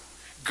Christ.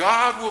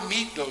 God will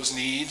meet those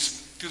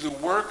needs through the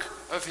work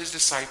of his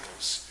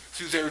disciples,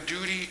 through their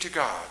duty to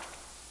God.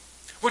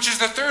 Which is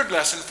the third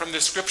lesson from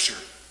this scripture.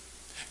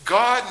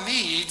 God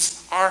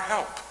needs our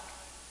help.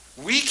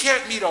 We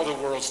can't meet all the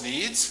world's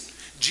needs.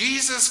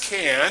 Jesus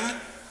can,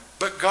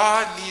 but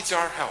God needs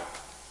our help.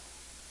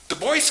 The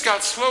Boy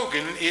Scout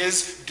slogan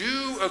is,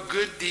 do a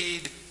good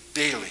deed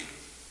daily.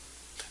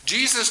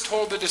 Jesus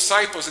told the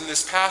disciples in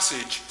this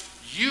passage,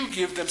 you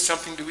give them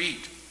something to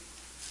eat.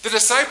 The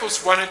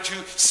disciples wanted to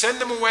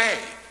send them away,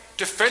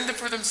 to fend them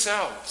for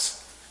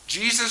themselves.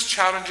 Jesus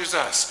challenges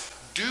us,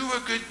 do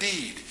a good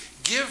deed,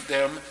 give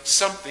them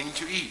something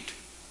to eat.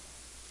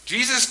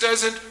 Jesus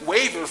doesn't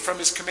waver from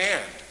his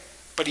command,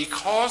 but he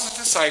calls his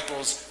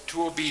disciples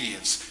to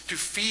obedience, to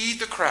feed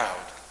the crowd.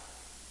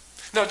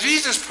 Now,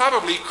 Jesus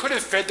probably could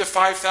have fed the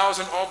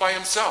 5,000 all by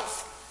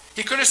himself.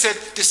 He could have said,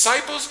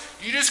 disciples,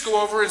 you just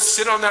go over and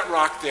sit on that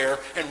rock there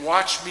and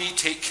watch me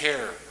take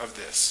care of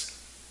this.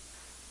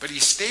 But he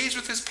stays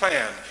with his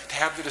plan to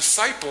have the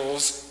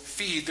disciples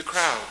feed the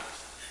crowd.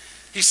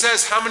 He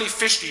says, how many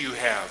fish do you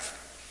have?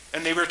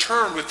 And they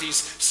return with these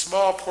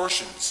small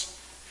portions.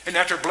 And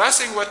after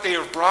blessing what they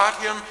have brought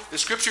him, the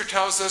scripture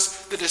tells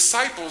us the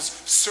disciples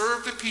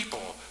serve the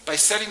people by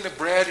setting the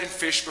bread and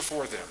fish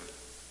before them.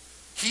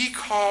 He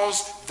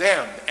calls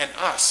them and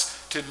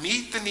us to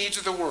meet the needs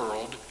of the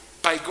world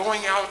by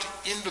going out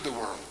into the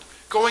world,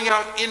 going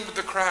out into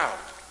the crowd.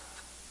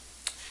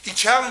 He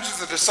challenges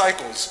the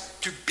disciples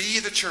to be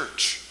the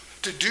church,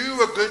 to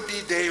do a good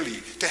deed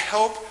daily, to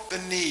help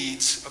the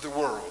needs of the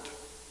world.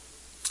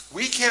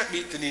 We can't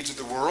meet the needs of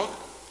the world.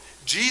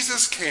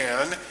 Jesus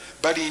can,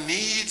 but he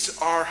needs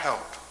our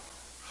help.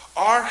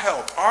 Our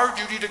help, our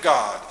duty to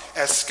God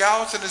as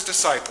scouts and as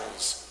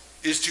disciples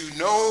is to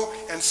know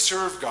and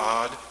serve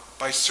God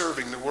by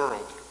serving the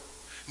world.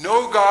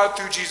 Know God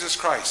through Jesus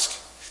Christ.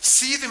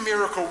 See the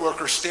miracle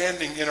worker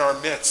standing in our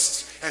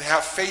midst and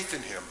have faith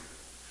in him.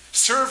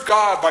 Serve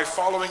God by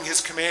following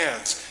his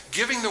commands,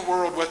 giving the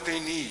world what they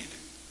need.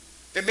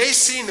 It may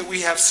seem that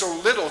we have so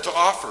little to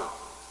offer,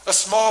 a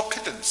small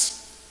pittance.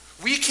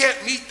 We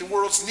can't meet the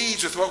world's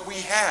needs with what we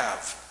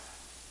have,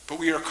 but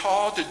we are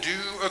called to do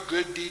a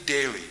good deed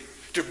daily,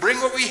 to bring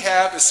what we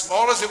have, as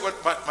small as it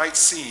might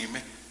seem,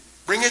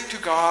 bring it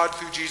to God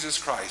through Jesus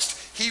Christ.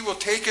 He will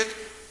take it,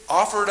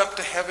 offer it up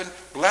to heaven,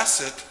 bless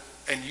it,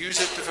 and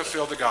use it to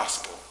fulfill the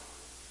gospel.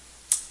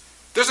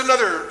 There's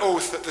another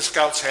oath that the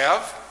Scouts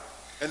have,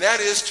 and that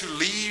is to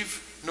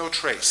leave no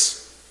trace.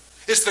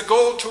 It's the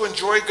goal to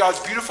enjoy God's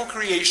beautiful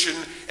creation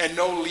and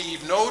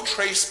leave no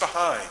trace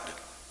behind.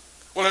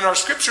 Well, in our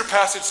scripture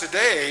passage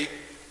today,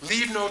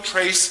 leave no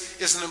trace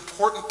is an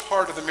important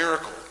part of the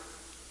miracle.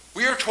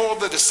 We are told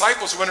the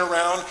disciples went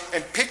around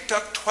and picked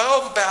up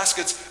 12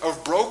 baskets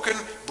of broken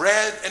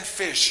bread and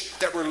fish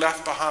that were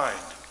left behind.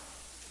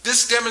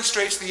 This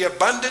demonstrates the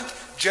abundant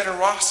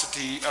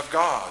generosity of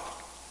God.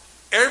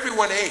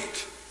 Everyone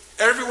ate.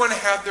 Everyone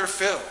had their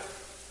fill.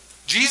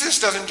 Jesus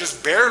doesn't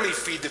just barely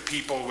feed the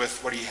people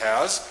with what he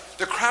has.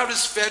 The crowd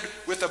is fed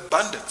with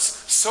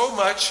abundance, so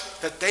much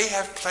that they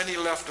have plenty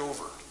left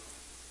over.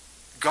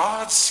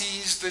 God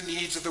sees the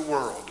needs of the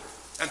world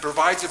and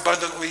provides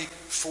abundantly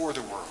for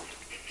the world.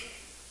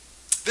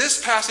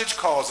 This passage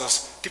calls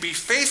us to be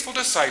faithful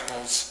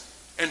disciples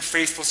and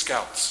faithful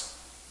scouts.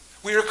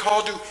 We are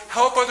called to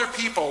help other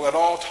people at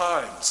all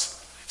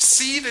times,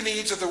 see the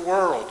needs of the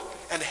world,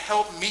 and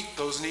help meet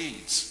those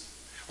needs.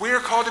 We are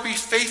called to be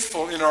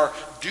faithful in our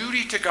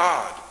duty to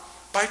God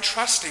by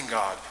trusting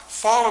God,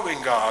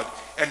 following God,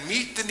 and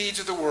meet the needs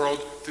of the world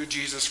through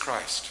Jesus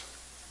Christ.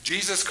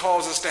 Jesus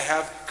calls us to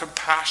have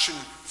compassion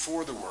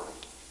for the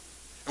world.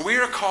 And we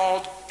are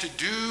called to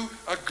do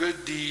a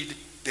good deed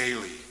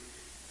daily,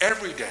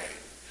 every day,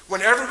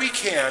 whenever we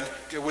can,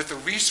 with the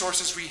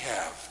resources we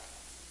have.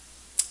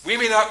 We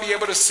may not be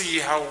able to see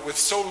how with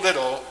so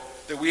little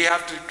that we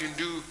can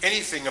do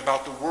anything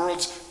about the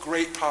world's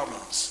great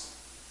problems.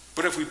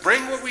 But if we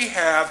bring what we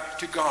have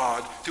to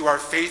God through our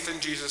faith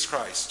in Jesus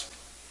Christ,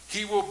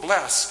 he will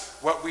bless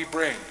what we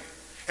bring,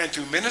 and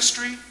through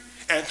ministry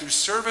and through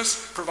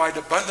service provide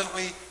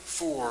abundantly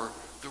for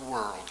the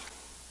world.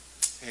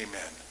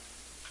 Amen.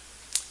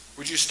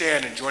 Would you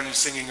stand and join in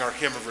singing our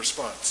hymn of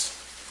response?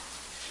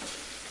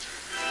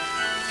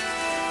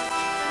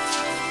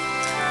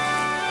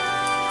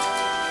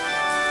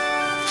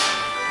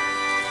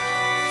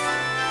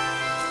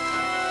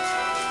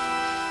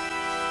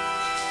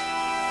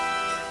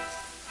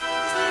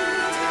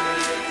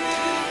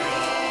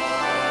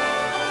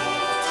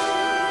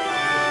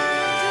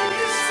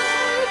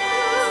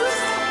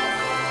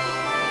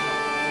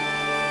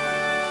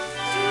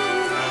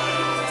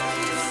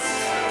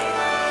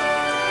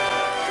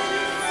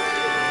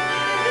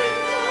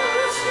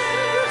 Worship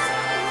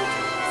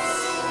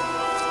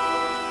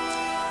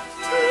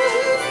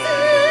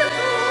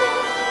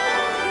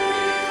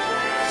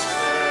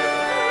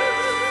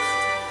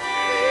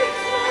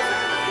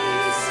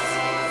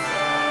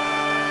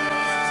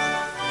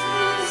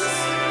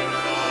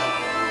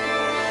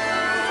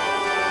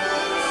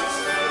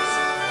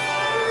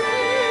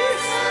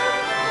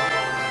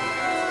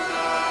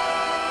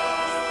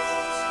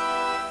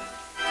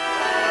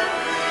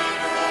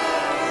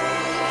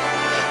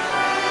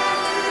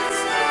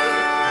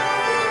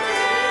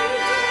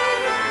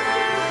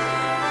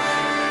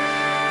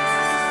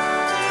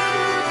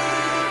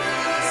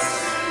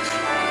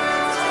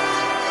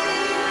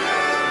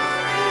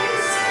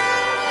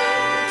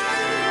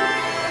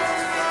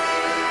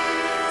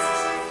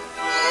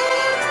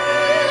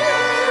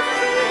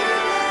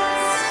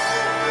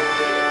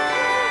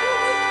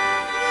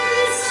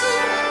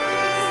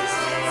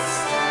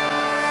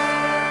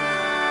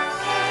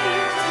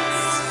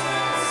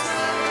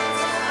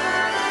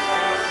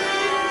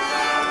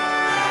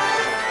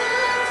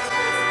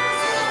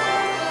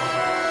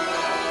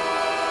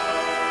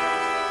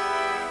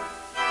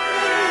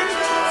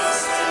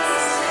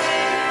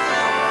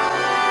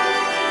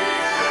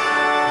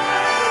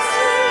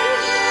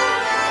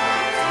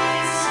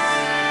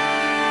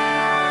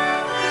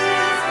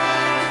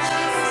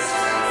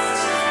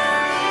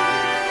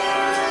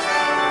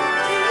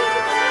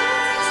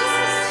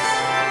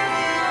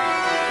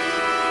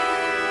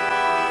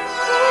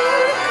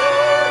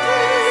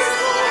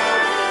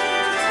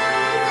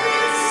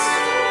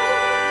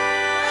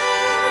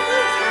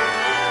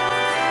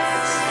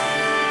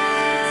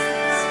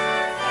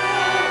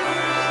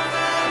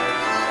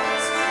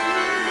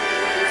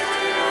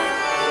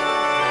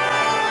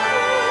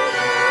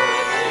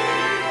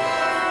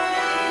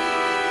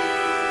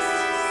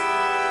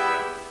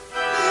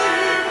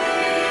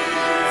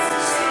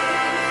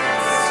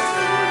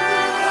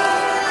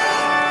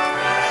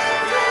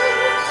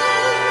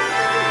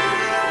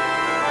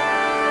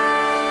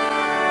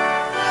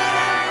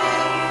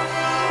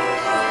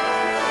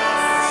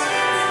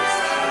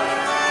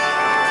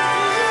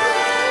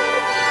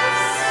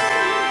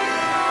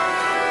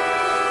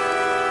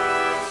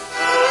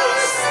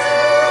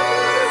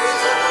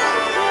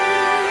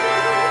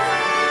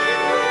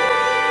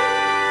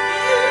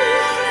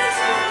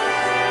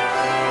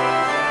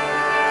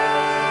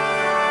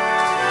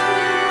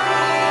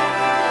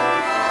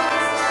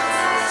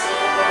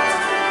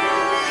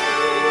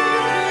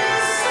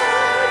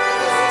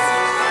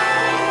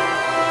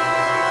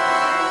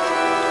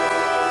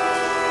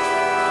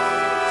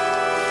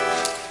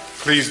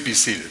Please be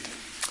seated.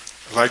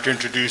 I'd like to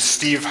introduce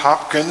Steve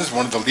Hopkins,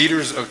 one of the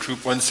leaders of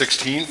Troop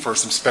 116, for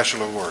some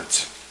special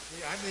awards.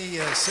 I'm the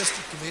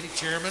assistant committee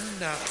chairman,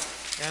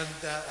 and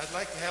I'd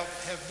like to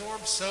have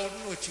Norm Soden,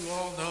 which you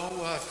all know,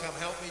 come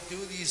help me do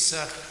these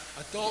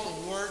adult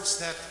awards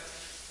that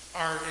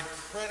are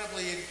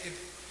incredibly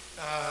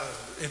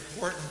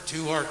important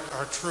to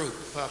our troop.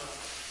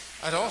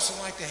 I'd also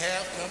like to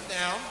have come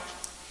down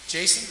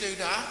Jason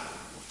Duda,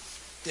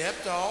 Deb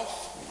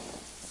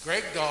Dolph,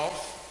 Greg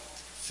Dolph,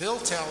 Phil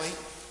Telly,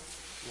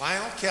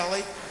 Lionel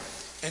Kelly,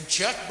 and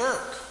Chuck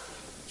Burke.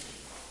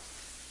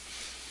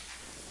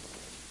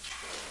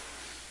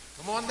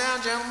 Come on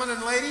down, gentlemen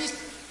and ladies.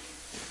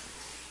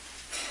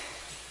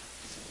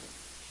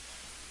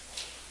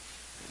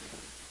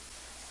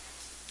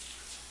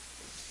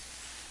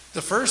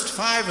 The first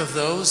 5 of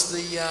those,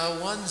 the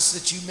ones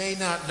that you may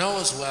not know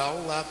as well,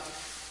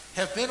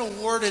 have been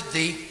awarded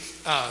the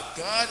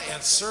God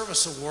and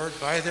Service Award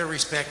by their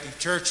respective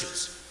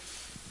churches.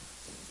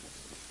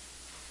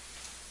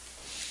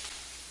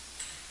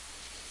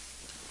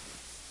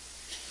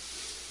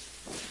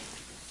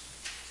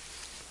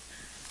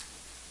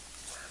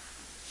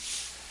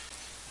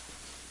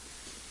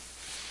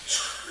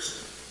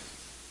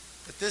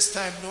 At this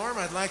time, Norm,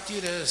 I'd like you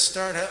to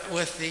start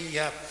with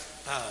the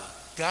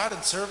God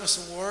and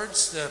Service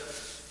Awards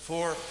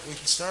we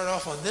can start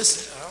off on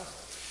this.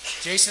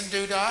 Jason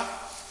Duda.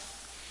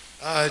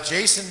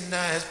 Jason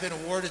has been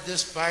awarded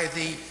this by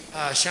the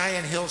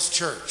Cheyenne Hills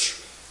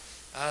Church.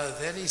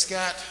 Then he's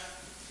got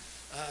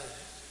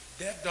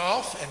Deb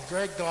Dolph and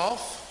Greg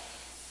Dolph.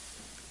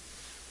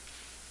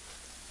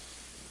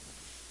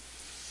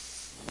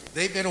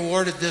 They've been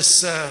awarded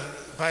this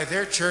by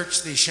their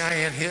church, the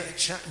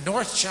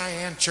North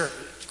Cheyenne Church,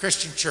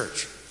 Christian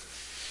Church.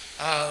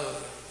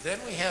 Then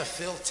we have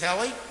Phil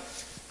Telly,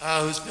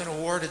 who's been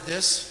awarded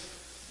this.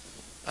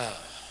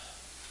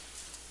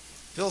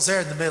 Phil's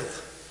there in the middle.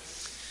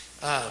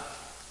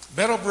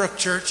 Meadowbrook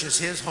Church is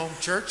his home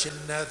church, and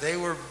they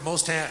were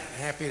most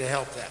happy to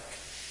help that.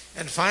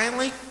 And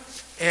finally,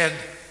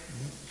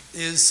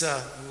 is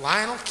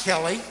Lionel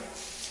Kelly.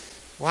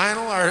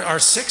 Lionel, our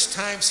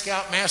 6-time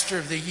Scoutmaster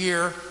of the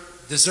Year,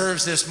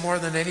 deserves this more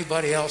than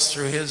anybody else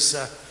through his,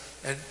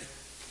 and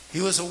he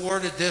was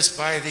awarded this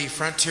by the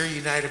Frontier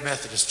United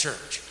Methodist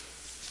Church.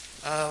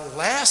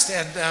 Last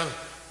and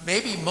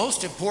maybe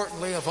most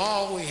importantly of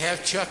all, we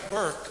have Chuck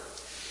Burke,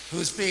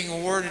 who's being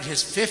awarded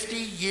his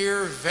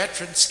 50-year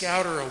Veteran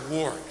Scouter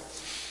Award.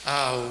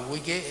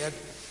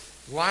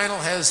 Lionel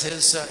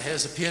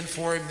has a pin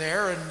for him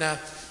there, and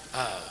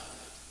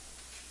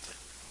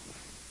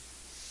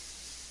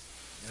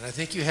I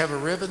think you have a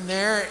ribbon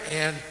there,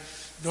 and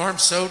Norm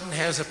Soden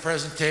has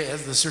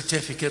the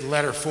certificate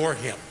letter for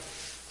him.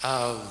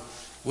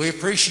 We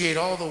appreciate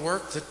all the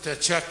work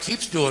that Chuck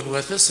keeps doing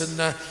with us,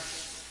 and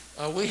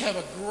we have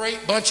a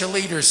great bunch of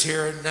leaders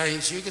here, and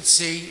as you can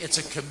see, it's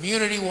a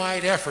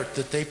community-wide effort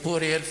that they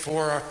put in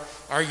for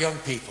our young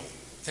people.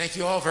 Thank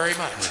you all very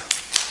much.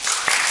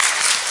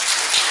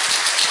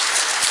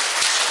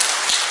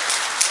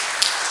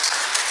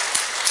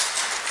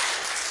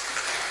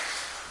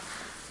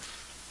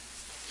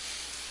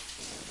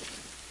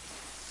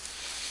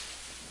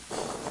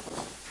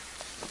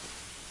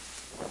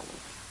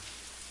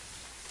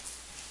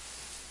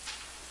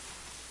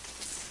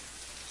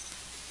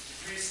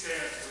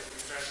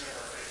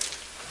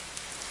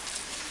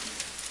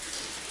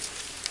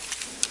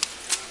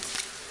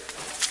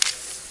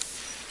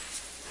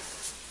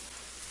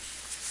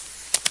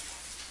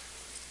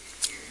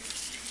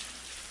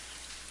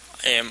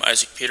 I am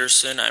Isaac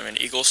Peterson. I'm an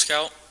Eagle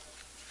Scout.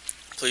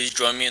 Please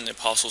join me in the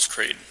Apostles'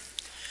 Creed.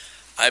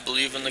 I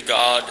believe in the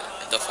God,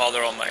 the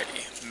Father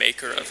Almighty,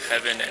 maker of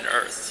heaven and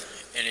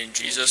earth, and in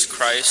Jesus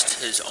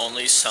Christ, his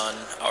only Son,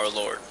 our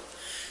Lord,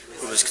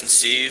 who was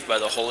conceived by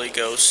the Holy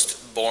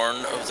Ghost, born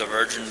of the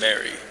Virgin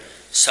Mary,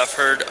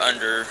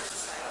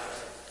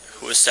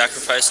 who was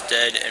sacrificed,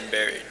 dead, and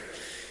buried.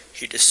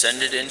 He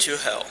descended into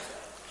hell.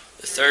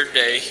 The 3rd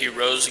day he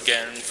rose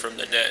again from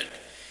the dead.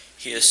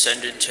 He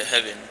ascended to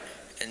heaven,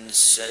 and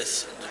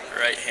sitteth at the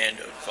right hand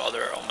of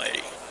Father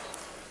Almighty.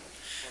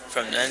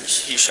 From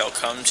thence he shall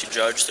come to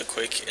judge the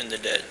quick and the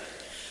dead.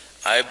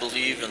 I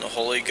believe in the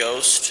Holy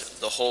Ghost,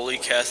 the Holy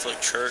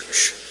Catholic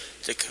Church,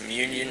 the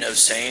communion of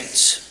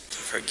saints, the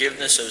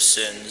forgiveness of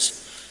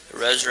sins, the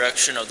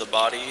resurrection of the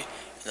body,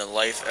 and the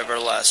life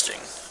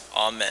everlasting.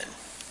 Amen.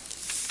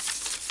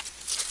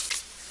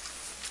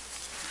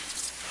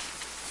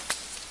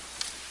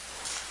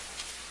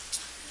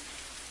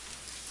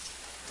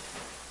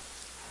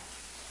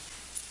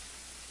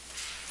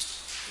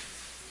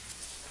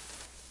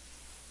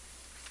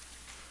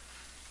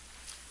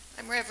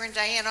 I'm Reverend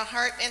Diana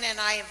Hartman, and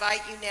I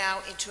invite you now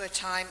into a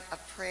time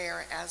of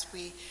prayer as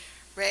we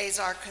raise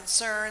our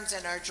concerns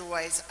and our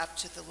joys up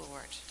to the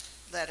Lord.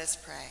 Let us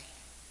pray.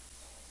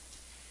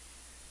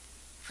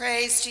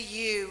 Praise to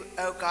you,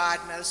 O God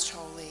most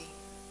holy,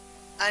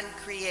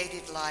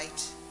 uncreated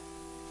light.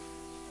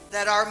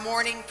 Let our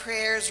morning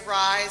prayers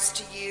rise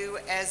to you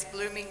as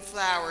blooming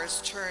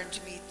flowers turn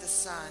to meet the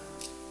sun.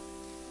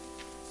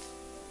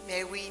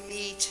 May we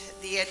meet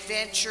the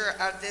adventure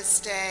of this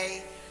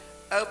day,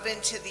 open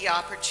to the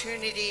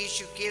opportunities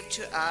you give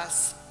to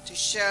us to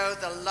show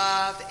the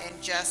love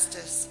and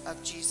justice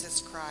of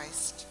Jesus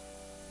Christ.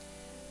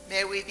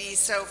 May we be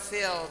so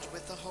filled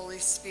with the Holy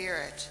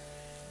Spirit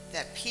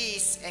that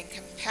peace and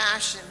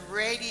compassion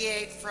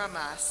radiate from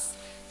us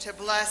to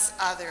bless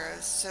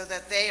others so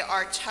that they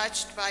are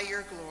touched by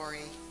your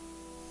glory.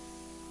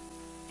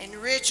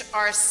 Enrich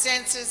our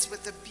senses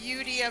with the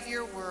beauty of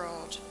your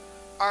world,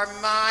 our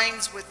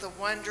minds with the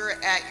wonder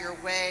at your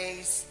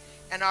ways,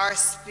 and our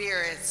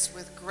spirits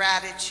with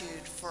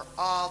gratitude for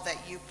all that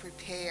you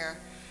prepare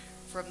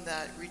from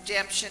the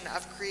redemption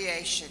of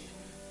creation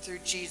through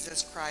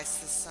Jesus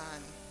Christ the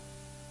Son.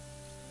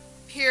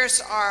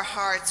 Pierce our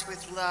hearts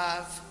with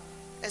love,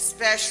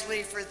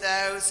 especially for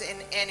those in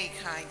any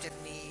kind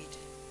of need,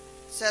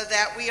 so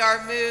that we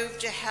are moved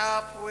to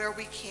help where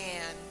we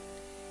can,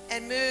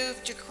 and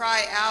moved to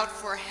cry out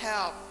for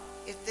help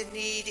if the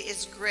need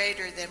is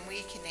greater than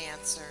we can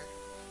answer.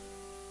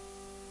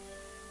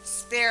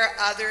 Spare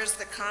others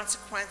the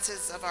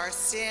consequences of our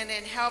sin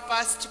and help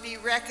us to be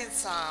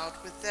reconciled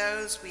with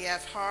those we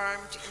have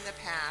harmed in the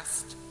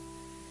past.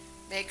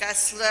 Make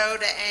us slow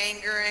to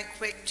anger and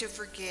quick to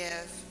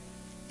forgive,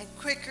 and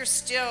quicker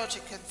still to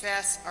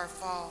confess our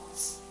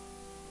faults.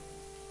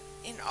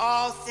 In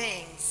all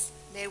things,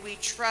 may we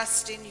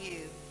trust in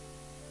you.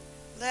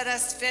 Let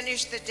us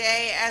finish the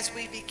day as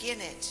we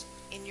begin it,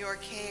 in your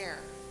care,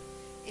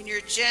 in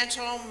your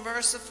gentle,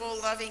 merciful,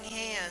 loving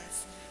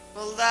hands,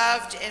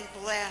 beloved and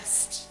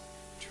blessed,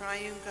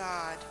 triune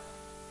God,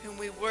 whom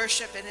we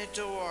worship and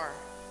adore,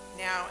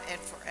 now and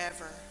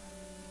forever.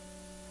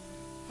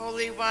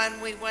 Holy One,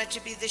 we want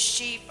to be the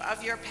sheep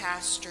of your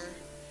pasture.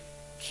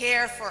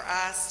 Care for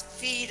us,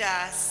 feed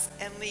us,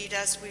 and lead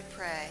us, we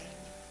pray.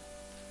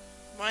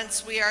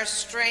 Once we are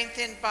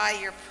strengthened by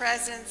your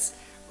presence,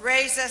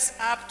 raise us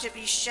up to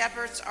be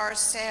shepherds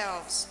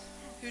ourselves,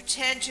 who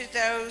tend to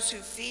those who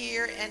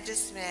fear and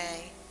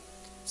dismay,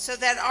 so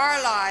that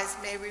our lives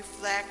may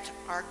reflect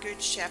our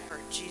good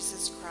shepherd,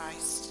 Jesus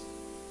Christ.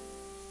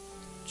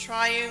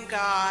 Triune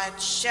God,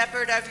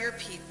 shepherd of your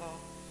people,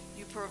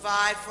 you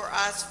provide for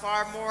us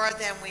far more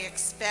than we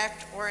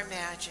expect or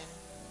imagine.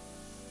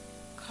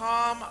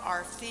 Calm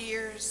our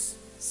fears,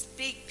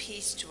 speak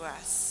peace to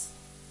us,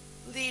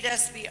 lead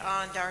us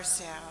beyond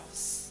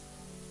ourselves.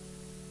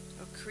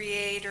 O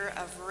Creator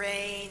of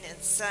rain and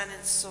sun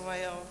and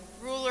soil,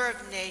 ruler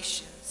of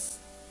nations,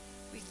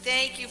 we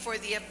thank you for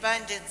the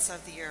abundance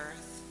of the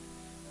earth.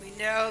 We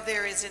know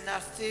there is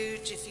enough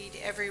food to feed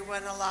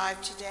everyone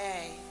alive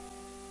today.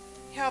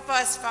 Help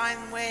us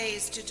find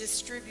ways to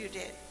distribute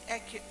it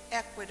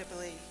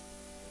equitably.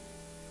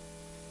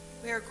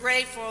 We are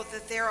grateful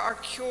that there are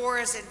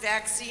cures and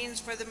vaccines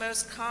for the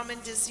most common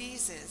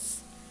diseases,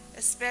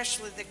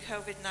 especially the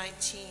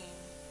COVID-19.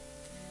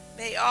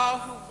 May all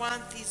who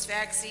want these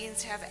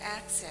vaccines have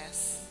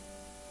access.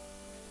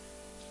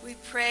 We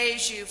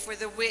praise you for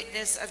the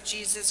witness of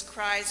Jesus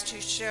Christ,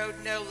 who showed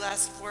no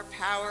lust for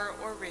power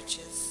or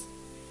riches.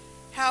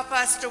 Help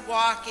us to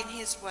walk in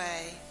his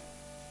way.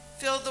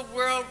 Fill the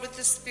world with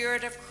the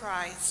Spirit of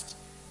Christ,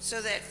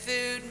 so that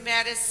food,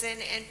 medicine,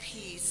 and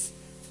peace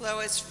flow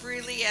as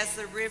freely as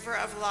the river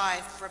of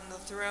life from the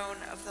throne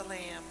of the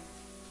Lamb.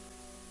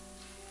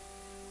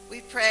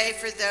 We pray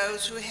for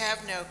those who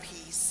have no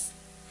peace,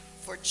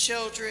 for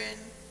children,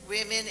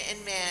 women,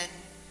 and men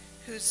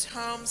whose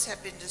homes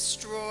have been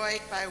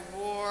destroyed by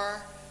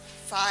war,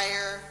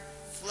 fire,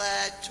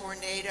 flood,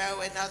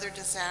 tornado, and other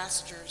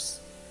disasters.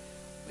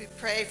 We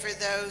pray for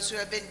those who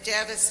have been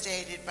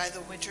devastated by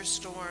the winter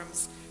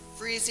storms,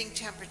 freezing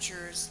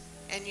temperatures,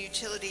 and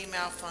utility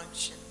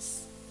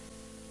malfunctions.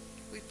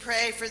 We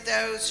pray for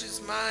those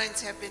whose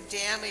minds have been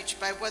damaged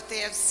by what they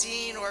have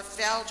seen or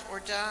felt or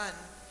done,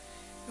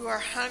 who are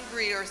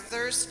hungry or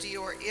thirsty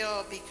or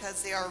ill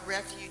because they are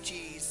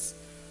refugees,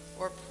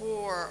 or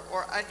poor,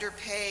 or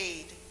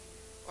underpaid,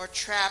 or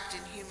trapped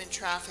in human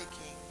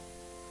trafficking.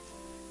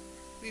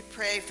 We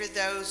pray for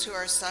those who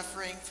are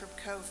suffering from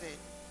COVID.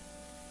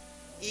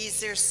 Ease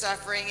their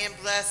suffering and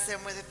bless them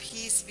with a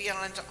peace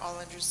beyond all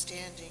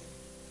understanding.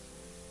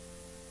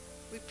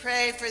 We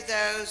pray for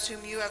those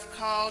whom you have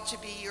called to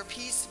be your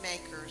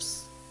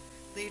peacemakers,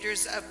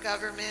 leaders of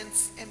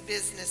governments and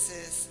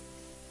businesses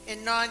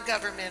and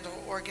non-governmental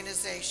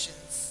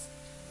organizations,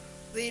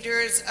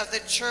 leaders of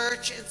the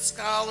church and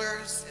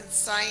scholars and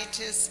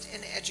scientists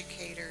and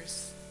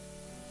educators,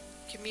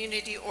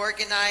 community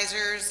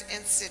organizers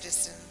and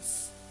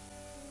citizens,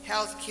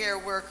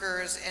 healthcare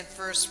workers and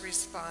first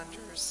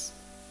responders,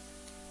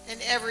 and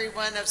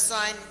everyone of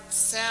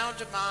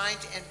sound mind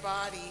and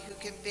body who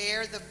can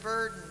bear the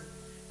burden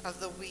of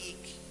the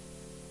weak.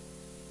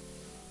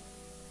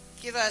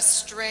 Give us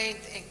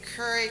strength and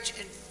courage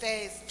and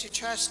faith to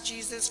trust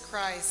Jesus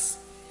Christ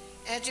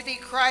and to be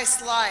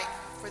Christ-like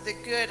for the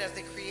good of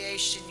the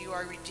creation you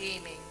are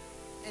redeeming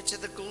and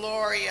to the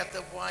glory of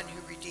the one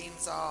who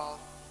redeems all.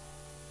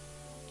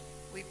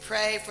 We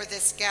pray for the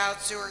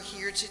scouts who are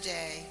here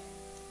today.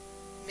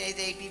 May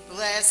they be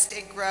blessed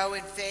and grow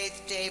in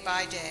faith day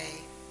by day.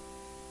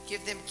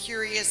 Give them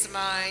curious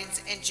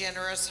minds and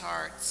generous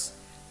hearts,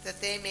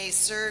 that they may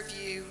serve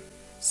you,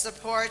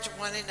 support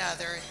one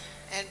another,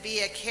 and be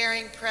a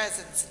caring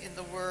presence in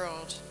the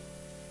world.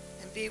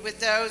 And be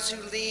with those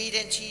who lead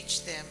and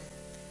teach them.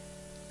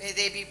 May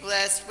they be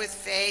blessed with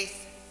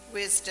faith,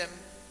 wisdom,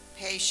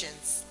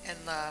 patience, and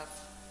love.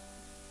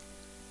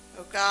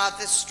 O God,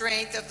 the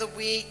strength of the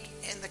weak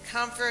and the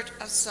comfort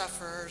of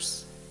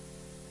sufferers,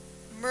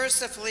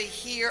 mercifully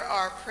hear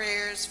our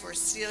prayers for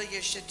Celia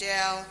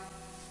Shadell,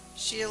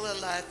 Sheila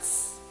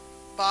Lutz,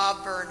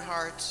 Bob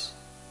Bernhardt,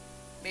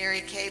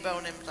 Mary K.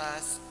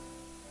 Bonenblass,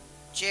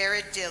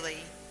 Jared Dilley,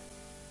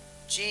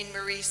 Jean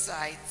Marie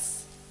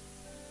Seitz,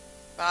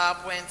 Bob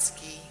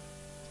Wensky,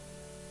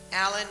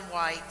 Alan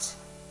White,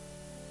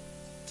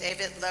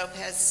 David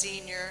Lopez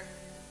Sr.,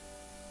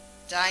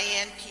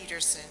 Diane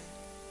Peterson,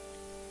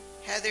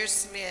 Heather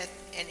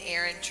Smith and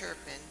Aaron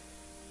Turpin,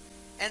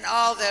 and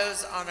all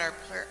those on our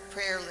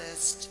prayer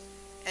list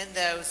and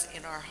those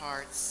in our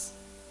hearts.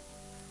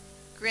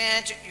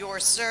 Grant your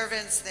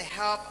servants the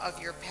help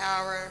of your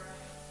power,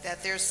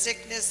 that their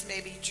sickness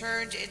may be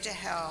turned into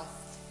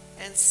health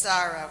and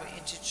sorrow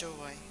into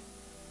joy.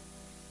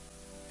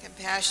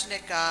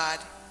 Compassionate God,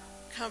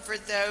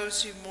 comfort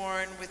those who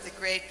mourn with the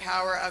great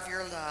power of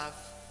your love.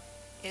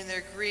 In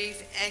their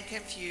grief and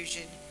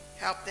confusion,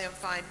 help them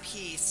find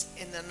peace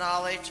in the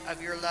knowledge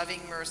of your loving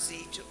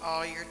mercy to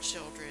all your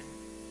children.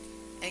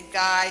 And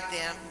guide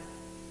them,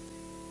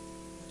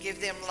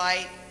 give them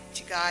light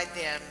to guide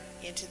them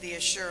into the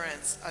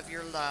assurance of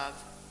your love.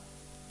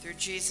 Through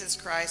Jesus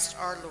Christ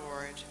our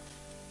Lord,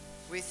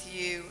 with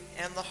you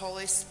and the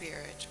Holy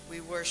Spirit,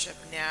 we worship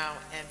now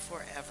and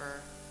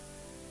forever.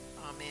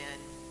 Amen.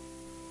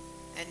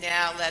 And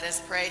now let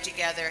us pray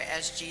together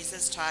as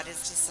Jesus taught his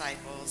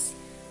disciples,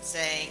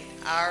 saying,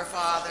 Our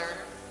Father,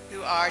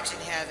 who art in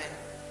heaven,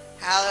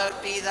 hallowed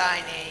be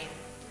thy name.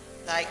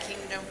 Thy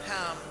kingdom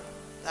come,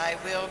 thy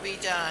will be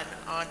done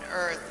on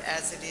earth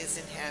as it is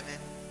in heaven.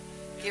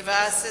 Give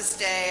us this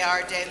day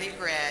our daily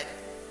bread,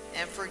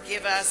 and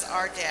forgive us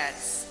our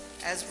debts,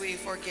 as we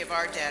forgive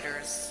our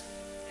debtors.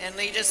 And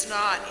lead us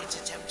not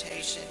into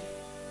temptation,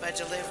 but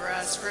deliver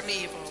us from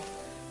evil.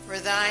 For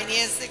thine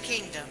is the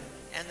kingdom,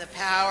 and the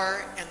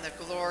power, and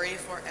the glory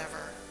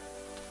forever.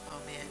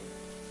 Amen.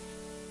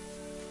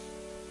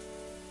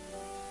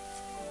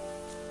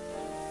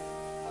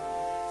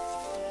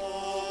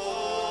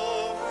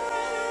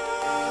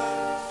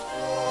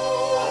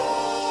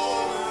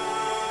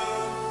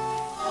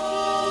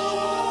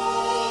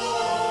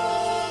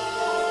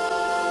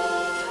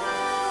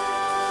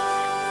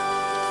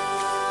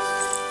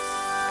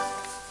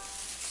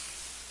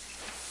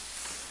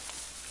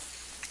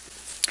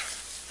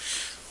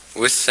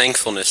 With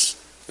thankfulness,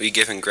 we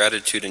give in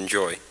gratitude and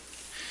joy.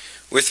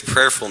 With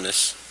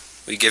prayerfulness,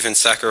 we give in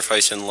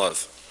sacrifice and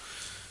love.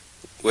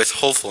 With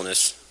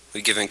hopefulness,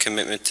 we give in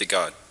commitment to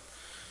God.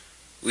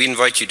 We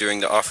invite you during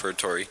the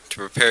offertory to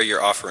prepare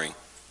your offering.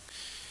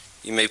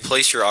 You may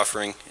place your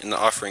offering in the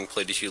offering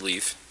plate as you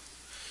leave.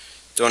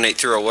 Donate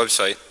through our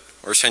website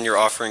or send your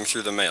offering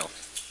through the mail.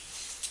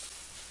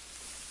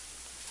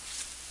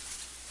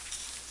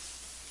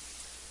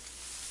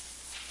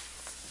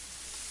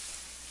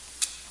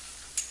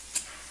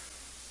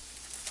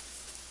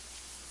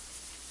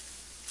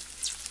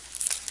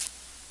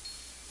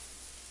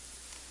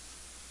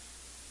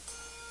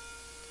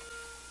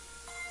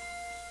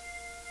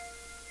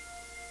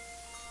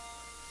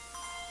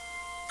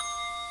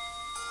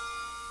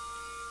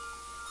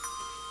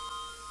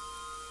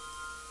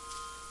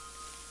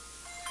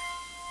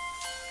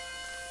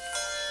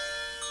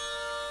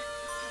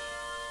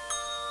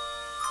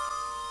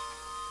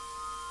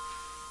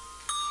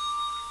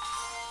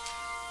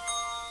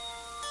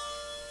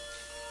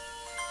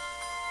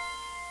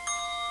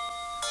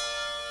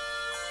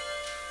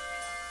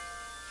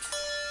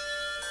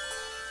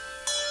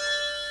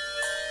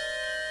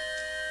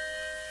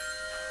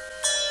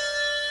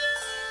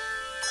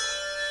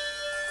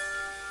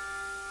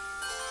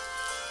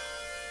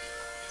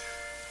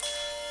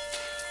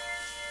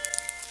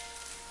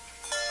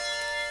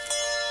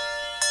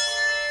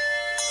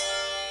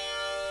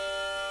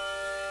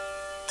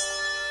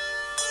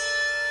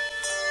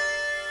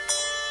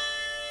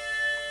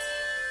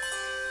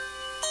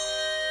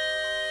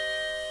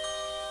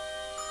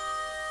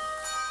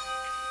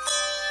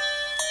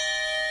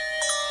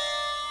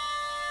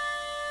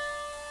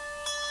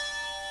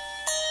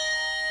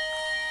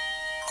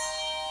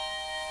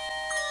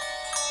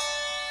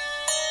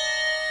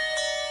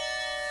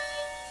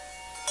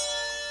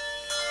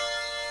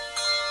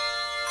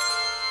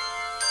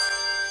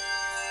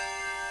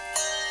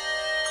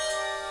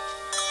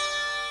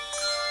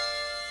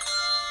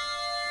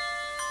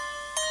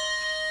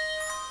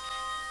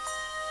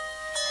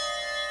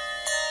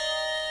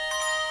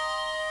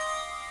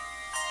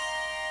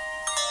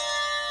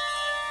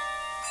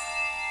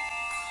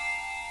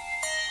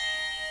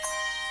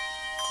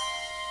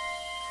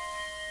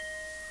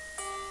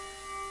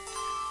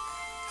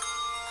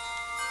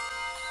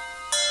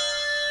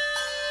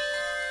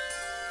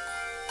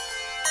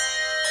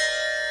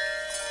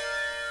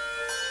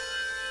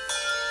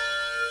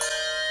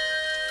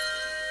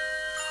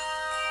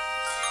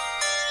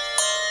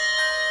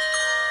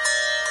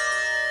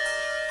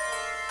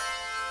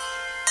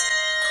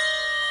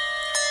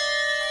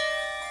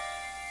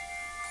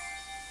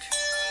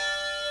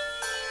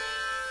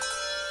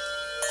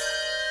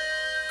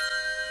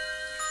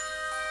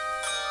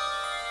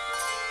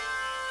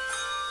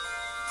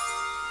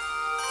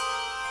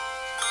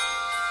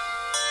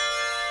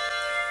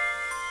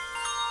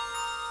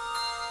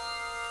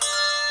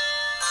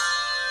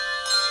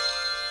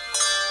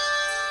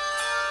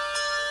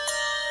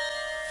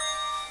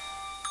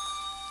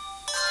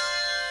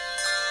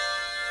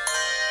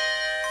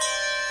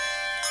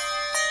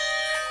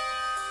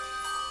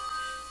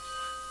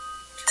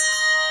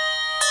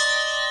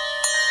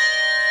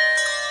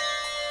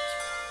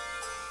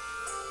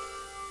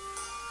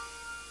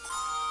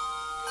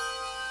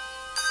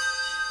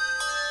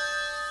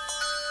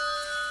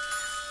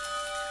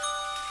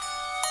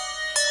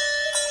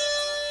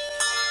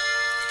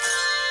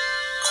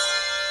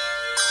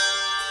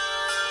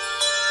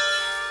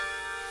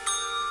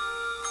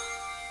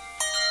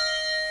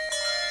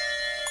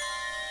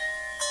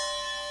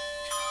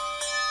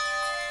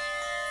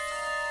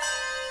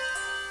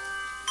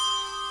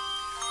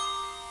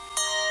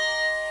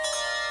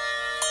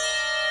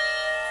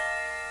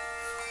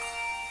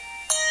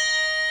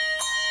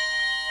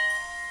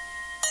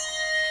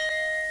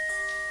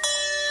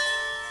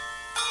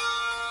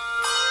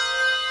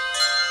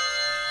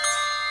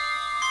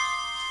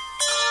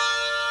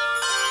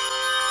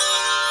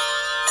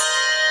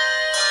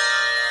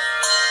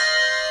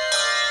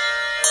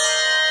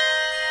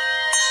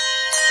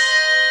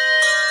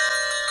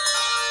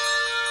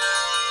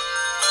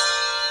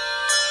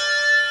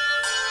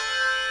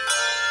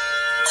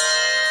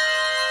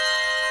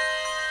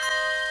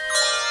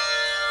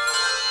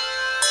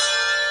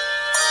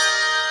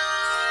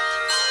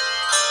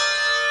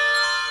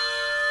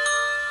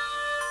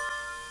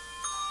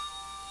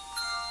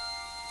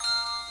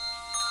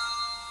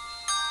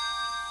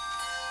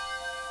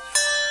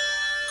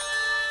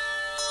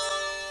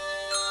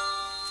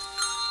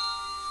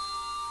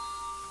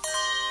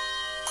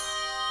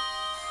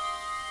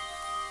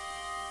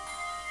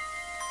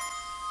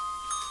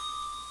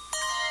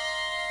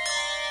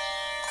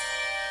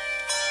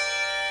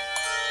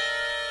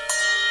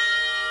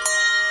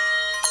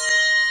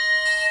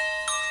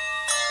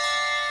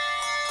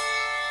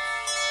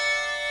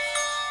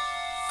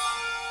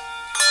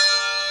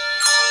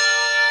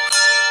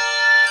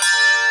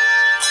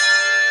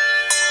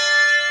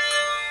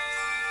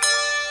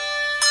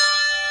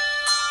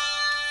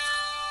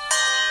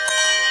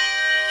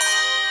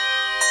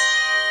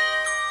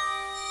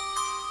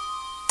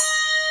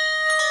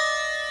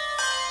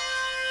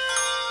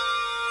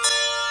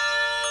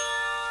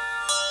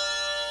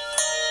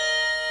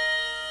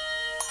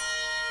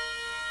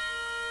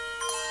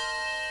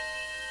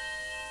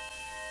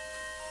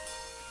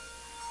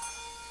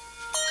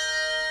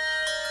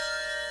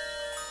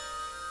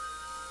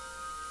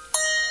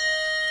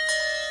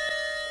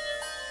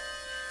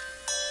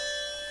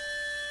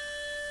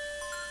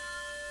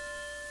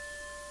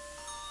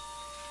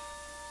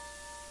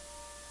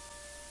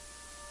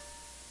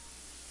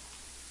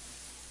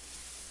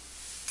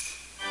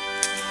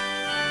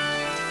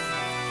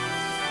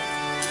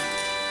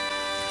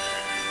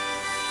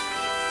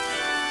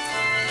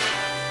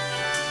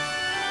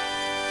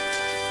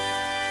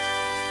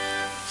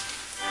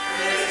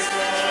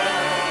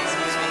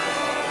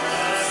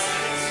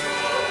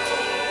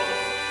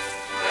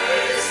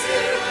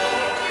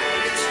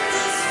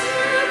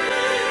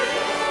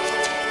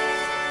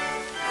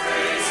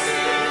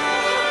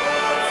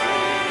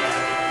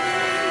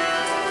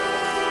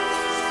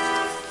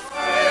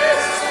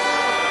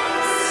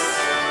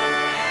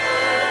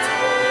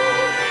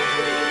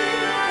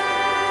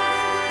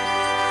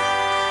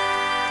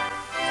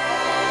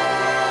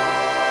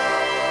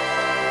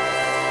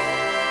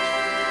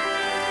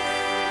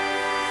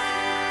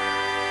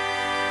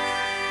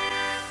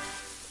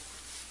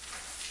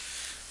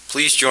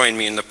 Please join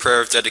me in the prayer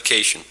of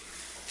dedication.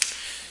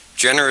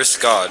 Generous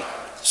God,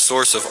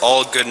 source of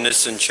all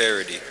goodness and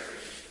charity,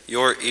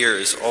 your ear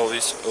is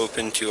always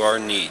open to our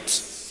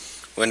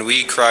needs. When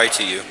we cry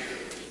to you,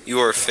 you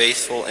are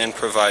faithful and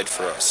provide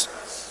for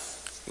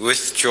us.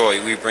 With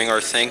joy we bring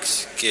our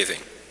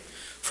thanksgiving.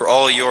 For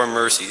all your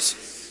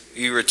mercies,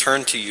 we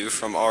return to you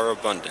from our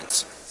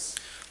abundance.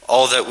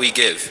 All that we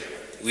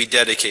give, we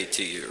dedicate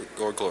to you,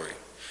 your glory.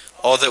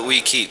 All that we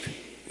keep,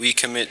 we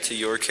commit to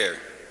your care.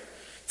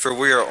 For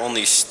we are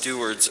only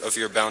stewards of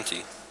your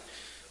bounty.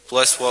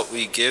 Bless what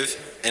we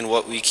give and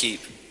what we keep,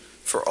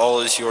 for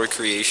all is your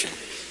creation.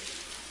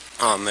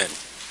 Amen.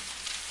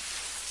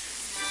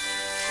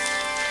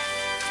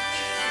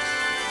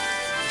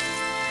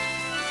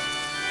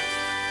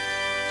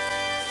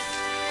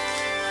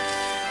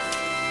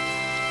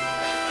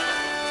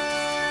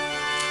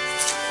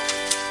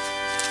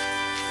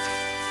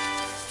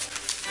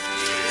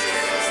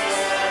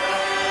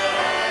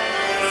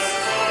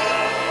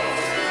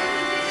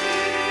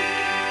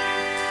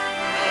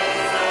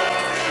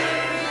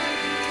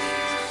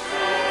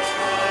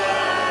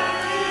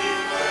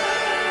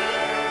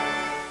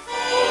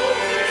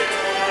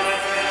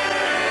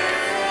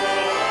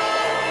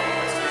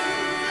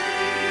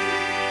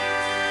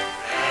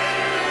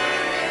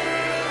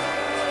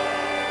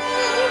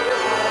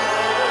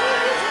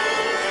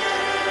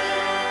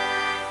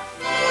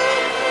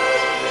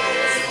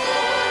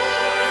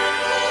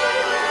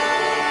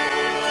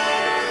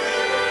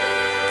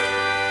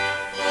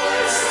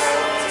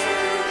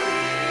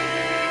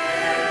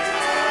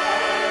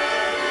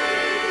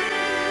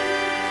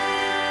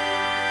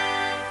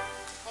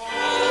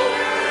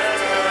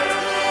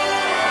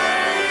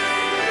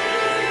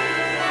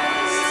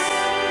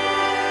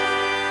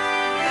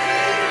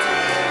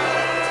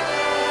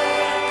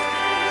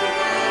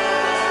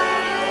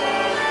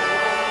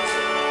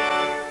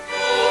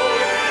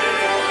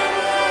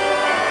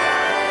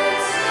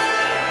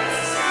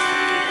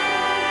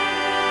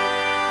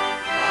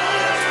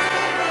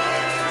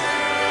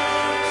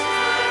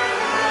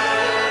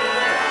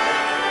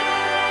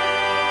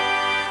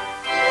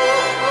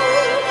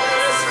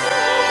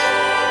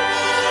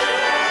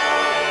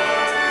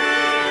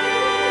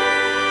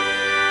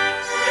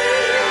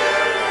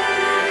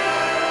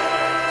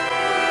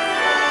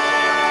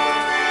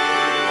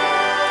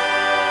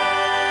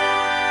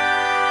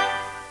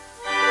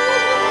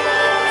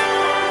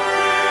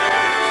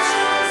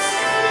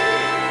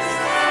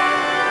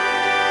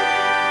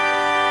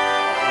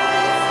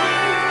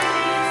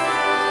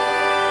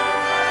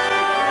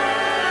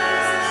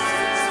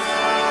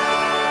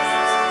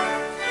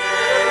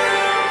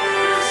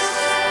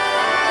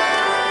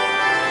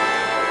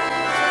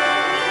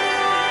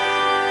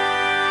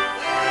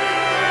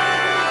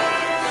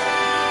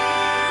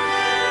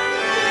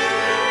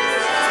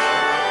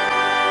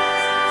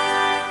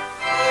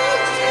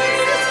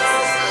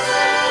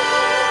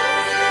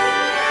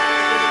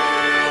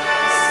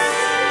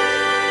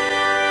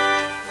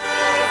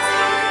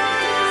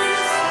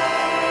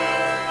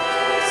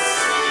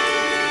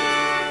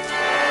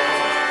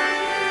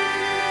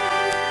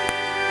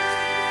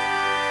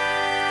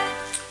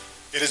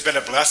 It has been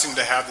a blessing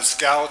to have the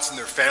Scouts and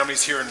their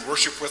families here in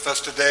worship with us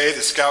today.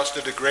 The Scouts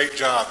did a great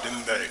job,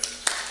 didn't they?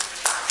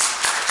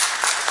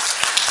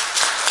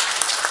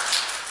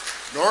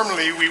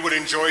 Normally, we would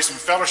enjoy some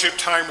fellowship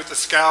time with the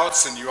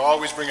Scouts, and you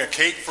always bring a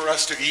cake for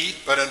us to eat,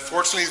 but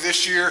unfortunately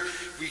this year,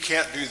 we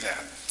can't do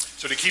that.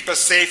 So to keep us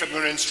safe, I'm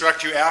going to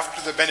instruct you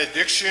after the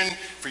benediction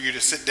for you to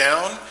sit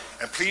down,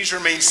 and please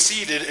remain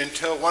seated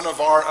until one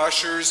of our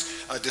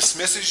ushers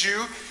dismisses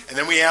you, and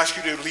then we ask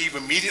you to leave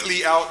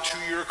immediately out to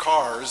your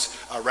cars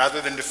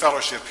rather than to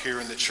fellowship here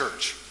in the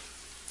church.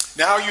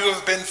 Now you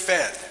have been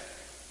fed.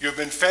 You have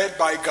been fed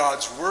by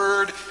God's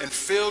word and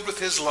filled with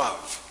his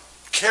love.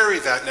 Carry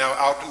that now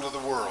out into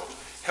the world,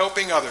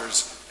 helping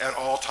others at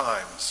all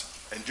times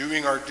and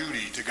doing our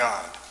duty to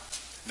God.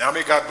 Now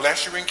may God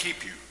bless you and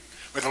keep you.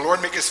 May the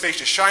Lord make his face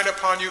to shine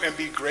upon you and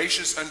be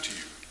gracious unto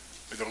you.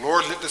 May the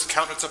Lord lift his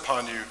countenance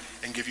upon you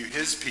and give you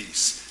his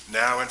peace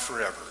now and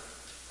forever.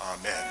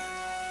 Amen.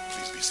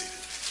 Please be seated.